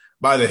jaded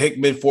by the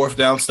Hickman 4th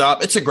down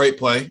stop. It's a great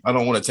play. I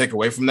don't want to take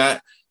away from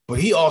that. But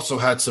he also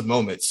had some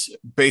moments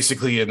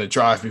basically in the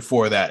drive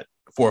before that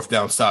 4th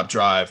down stop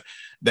drive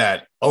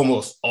that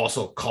almost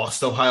also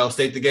cost Ohio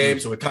State the game.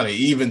 So it kind of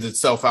evens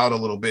itself out a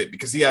little bit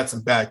because he had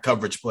some bad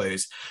coverage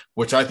plays,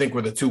 which I think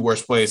were the 2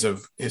 worst plays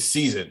of his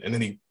season. And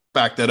then he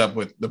backed that up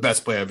with the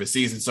best play of his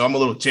season. So I'm a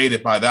little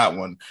jaded by that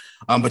one.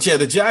 But yeah,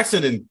 the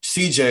Jackson and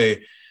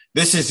CJ,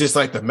 this is just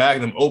like the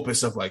magnum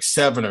opus of like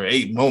 7 or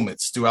 8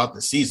 moments throughout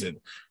the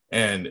season.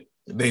 And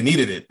they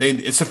needed it.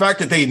 It's the fact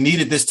that they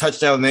needed this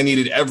touchdown and they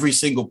needed every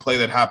single play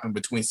that happened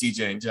between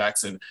CJ and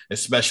Jackson,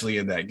 especially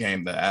in that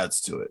game, that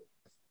adds to it.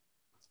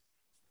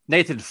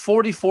 Nathan,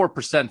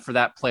 44% for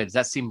that play. Does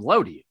that seem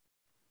low to you?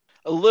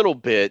 A little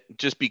bit,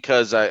 just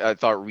because I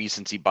thought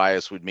recency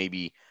bias would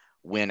maybe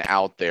win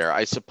out there.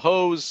 I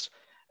suppose,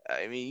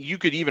 I mean, you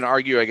could even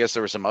argue, I guess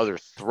there were some other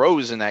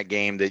throws in that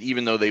game that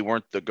even though they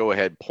weren't the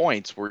go-ahead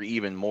points, were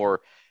even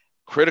more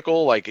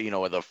critical, like, the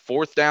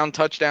 4th down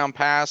touchdown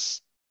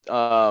pass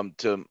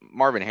to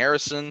Marvin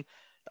Harrison.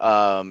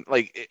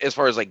 Like, as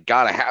far as like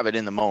gotta have it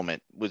in the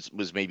moment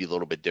was maybe a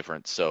little bit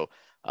different. So,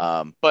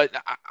 but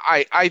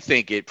I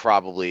think it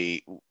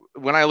probably,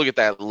 when I look at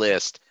that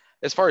list,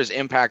 as far as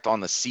impact on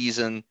the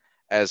season,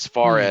 as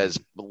far as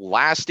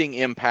lasting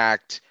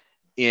impact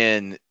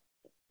in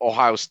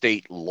Ohio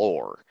State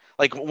lore,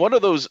 like one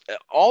of those,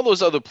 all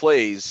those other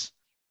plays,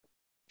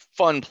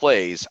 fun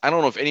plays, I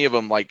don't know if any of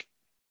them like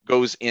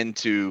goes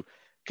into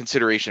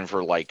consideration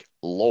for like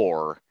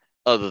lore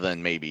other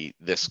than maybe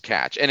this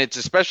catch. And it's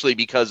especially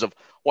because of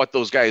what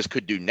those guys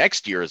could do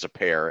next year as a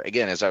pair.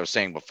 Again, as I was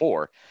saying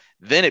before,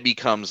 then it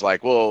becomes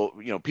like, well,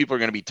 people are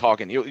going to be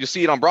talking, you'll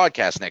see it on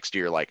broadcast next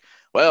year. Like,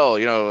 well,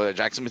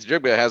 Jackson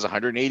Smith-Njigba has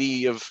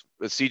 180 of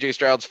CJ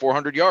Stroud's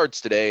 400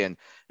 yards today. And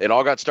it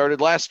all got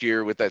started last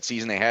year with that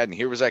season they had. And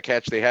here was that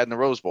catch they had in the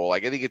Rose Bowl.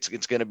 Like, I think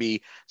it's going to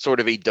be sort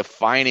of a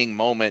defining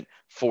moment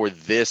for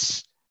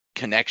this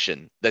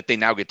connection that they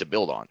now get to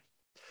build on.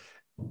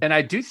 And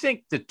I do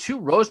think the 2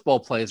 Rose Bowl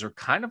plays are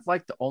kind of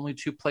like the only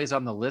 2 plays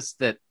on the list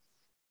that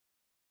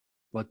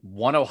like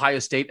won Ohio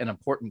State an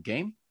important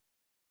game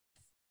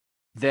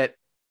that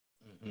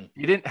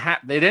they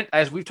didn't,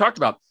 as we've talked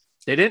about,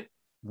 they didn't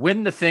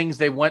win the things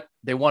they want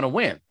to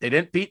win. They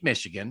didn't beat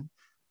Michigan.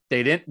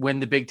 They didn't win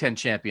the Big Ten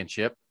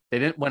championship. They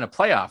didn't win a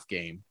playoff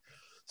game.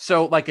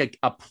 So like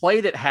a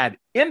play that had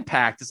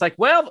impact, it's like,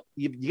 well,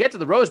 you get to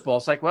the Rose Bowl.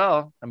 It's like,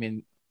 well, I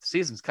mean, the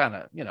season's kind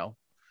of,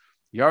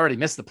 you already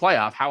missed the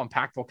playoff. How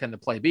impactful can the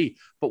play be?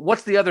 But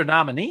what's the other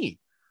nominee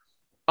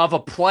of a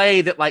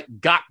play that like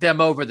got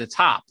them over the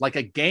top, like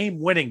a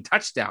game-winning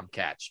touchdown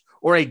catch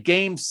or a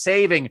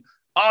game-saving,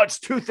 oh, it's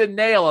tooth and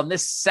nail on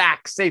this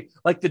sack save,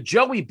 like the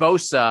Joey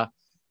Bosa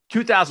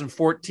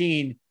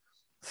 2014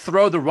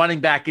 throw the running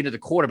back into the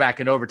quarterback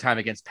in overtime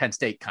against Penn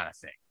State kind of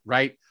thing,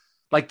 right?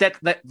 Like that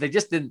they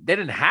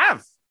didn't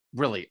have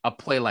really a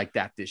play like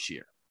that this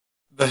year.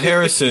 The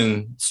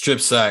Harrison strip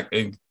sack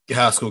and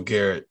Haskell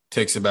Garrett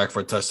takes it back for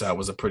a touchdown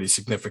was a pretty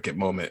significant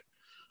moment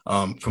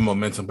for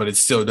momentum, but it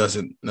still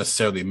doesn't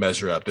necessarily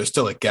measure up. There's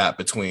still a gap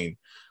between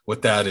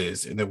what that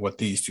is and then what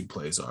these two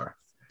plays are,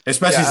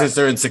 especially since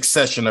they're in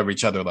succession of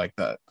each other like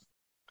that.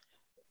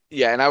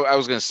 Yeah, and I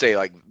was going to say,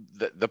 like,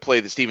 the play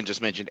that Steven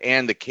just mentioned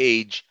and the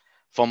Cage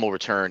fumble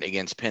return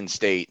against Penn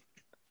State,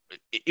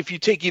 if you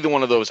take either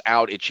one of those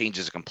out, it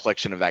changes the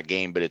complexion of that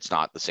game, but it's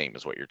not the same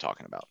as what you're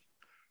talking about.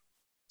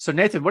 So,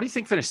 Nathan, what do you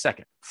think finished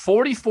second?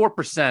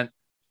 44%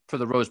 for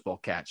the Rose Bowl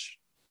catch.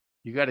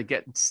 You got to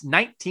get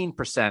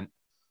 19%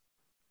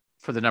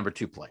 for the number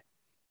 2 play.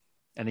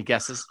 Any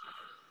guesses?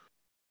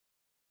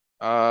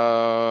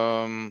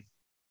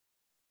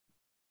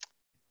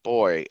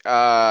 Boy,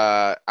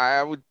 I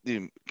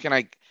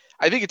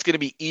think it's going to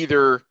be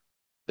either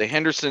the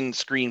Henderson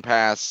screen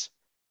pass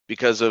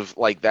because of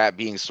like that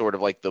being sort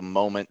of like the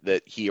moment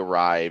that he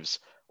arrives,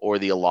 or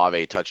the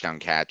Olave touchdown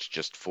catch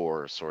just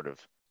for sort of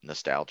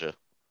nostalgia.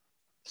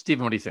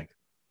 Steven, what do you think?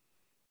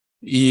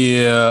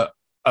 Yeah,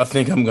 I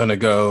think I'm going to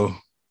go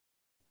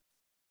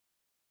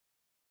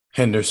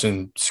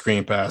Henderson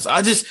screen pass.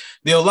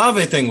 The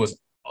Olave thing was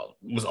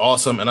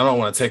awesome, and I don't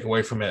want to take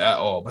away from it at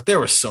all, but there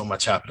was so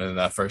much happening in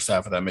that first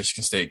half of that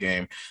Michigan State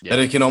game that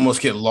it can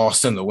almost get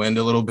lost in the wind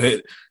a little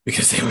bit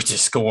because they were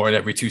just scoring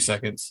every 2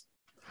 seconds.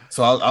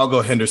 So I'll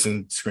go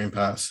Henderson screen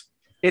pass.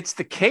 It's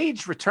the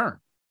Cage return,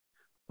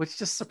 which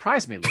just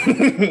surprised me.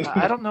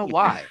 I don't know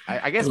why.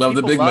 I guess love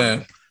the big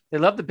man. They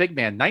love the big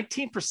man.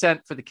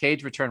 19% for the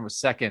Cage return was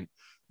second.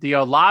 The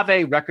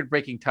Olave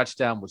record-breaking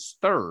touchdown was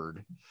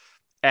third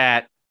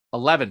at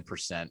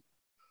 11%.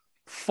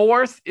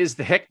 Fourth is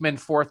the Hickman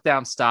 4th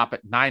down stop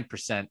at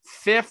 9%.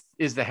 Fifth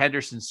is the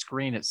Henderson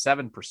screen at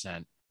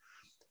 7%.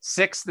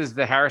 Sixth is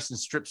the Harrison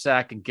strip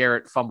sack and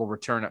Garrett fumble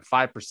return at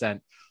 5%.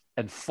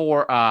 And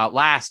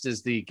last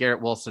is the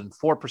Garrett Wilson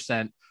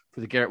 4%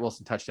 for the Garrett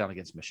Wilson touchdown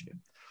against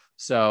Michigan.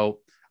 So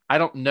I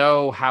don't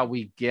know how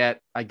we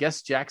I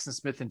guess Jackson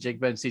Smith and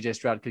Jigba and CJ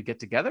Stroud could get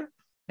together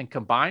and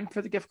combine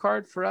for the gift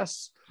card for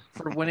us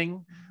for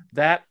winning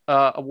that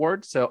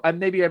award. So, and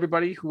maybe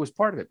everybody who was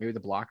part of it, maybe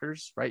the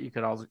blockers, right? You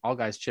could all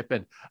guys chip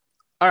in.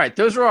 All right.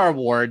 Those are our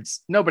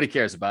awards. Nobody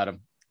cares about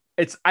them.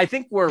 I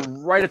think we're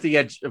right at the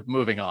edge of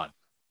moving on,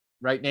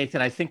 right,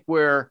 Nathan? I think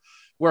we're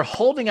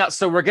holding out.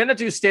 So we're going to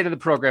do state of the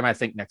program, I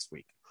think, next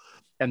week.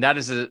 And that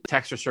is a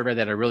texture survey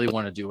that I really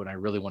want to do. And I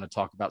really want to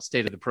talk about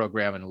state of the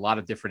program in a lot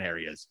of different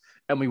areas.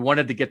 And we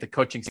wanted to get the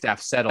coaching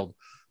staff settled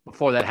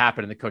before that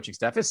happened. And the coaching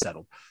staff is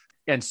settled.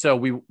 And so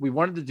we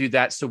wanted to do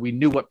that so we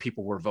knew what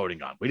people were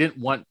voting on. We didn't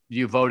want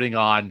you voting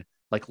on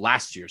like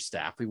last year's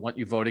staff. We want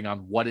you voting on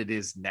what it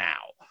is now.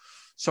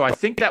 So I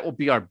think that will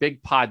be our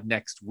big pod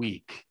next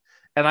week.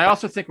 And I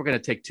also think we're going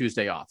to take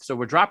Tuesday off. So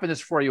we're dropping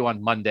this for you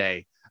on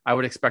Monday. I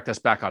would expect us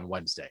back on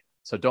Wednesday.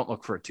 So don't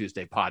look for a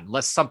Tuesday pod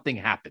unless something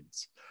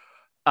happens.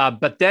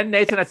 But then,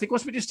 Nathan, I think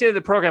once we do state of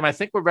the program, I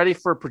think we're ready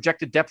for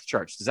projected depth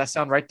charts. Does that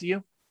sound right to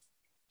you?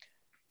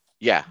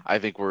 Yeah, I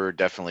think we're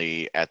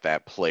definitely at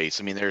that place.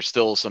 I mean, there's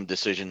still some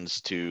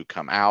decisions to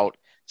come out.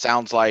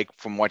 Sounds like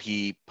from what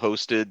he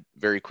posted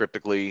very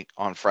cryptically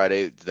on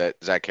Friday that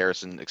Zach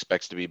Harrison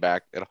expects to be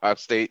back at Ohio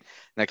State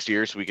next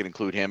year, so we can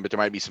include him. But there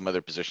might be some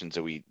other positions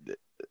that we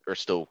are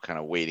still kind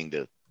of waiting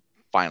to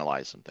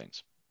finalize some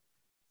things.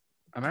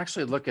 I'm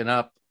actually looking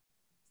up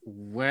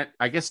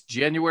I guess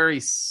mid-January.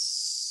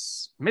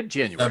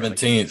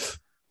 17th.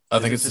 I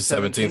think it's the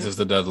 17th is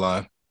the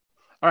deadline.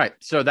 All right.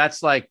 So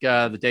that's like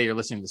the day you're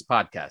listening to this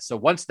podcast. So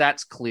once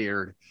that's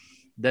cleared,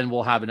 then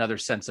we'll have another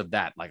sense of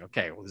that. Like,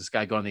 okay, will this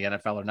guy go in the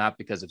NFL or not?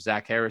 Because if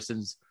Zach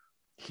Harrison's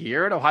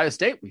here at Ohio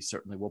State, we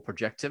certainly will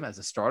project him as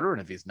a starter.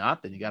 And if he's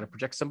not, then you got to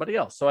project somebody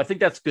else. So I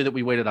think that's good that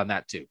we waited on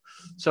that too.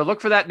 So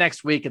look for that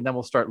next week, and then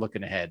we'll start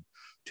looking ahead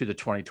to the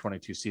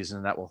 2022 season.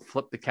 And that will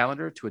flip the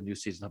calendar to a new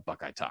season of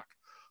Buckeye Talk.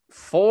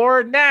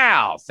 For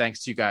now,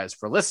 thanks to you guys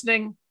for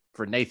listening.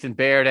 For Nathan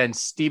Baird and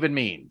Stephen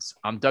Means,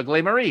 I'm Doug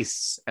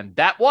Lesmerises, and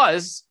that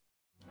was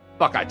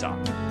Buckeye Talk.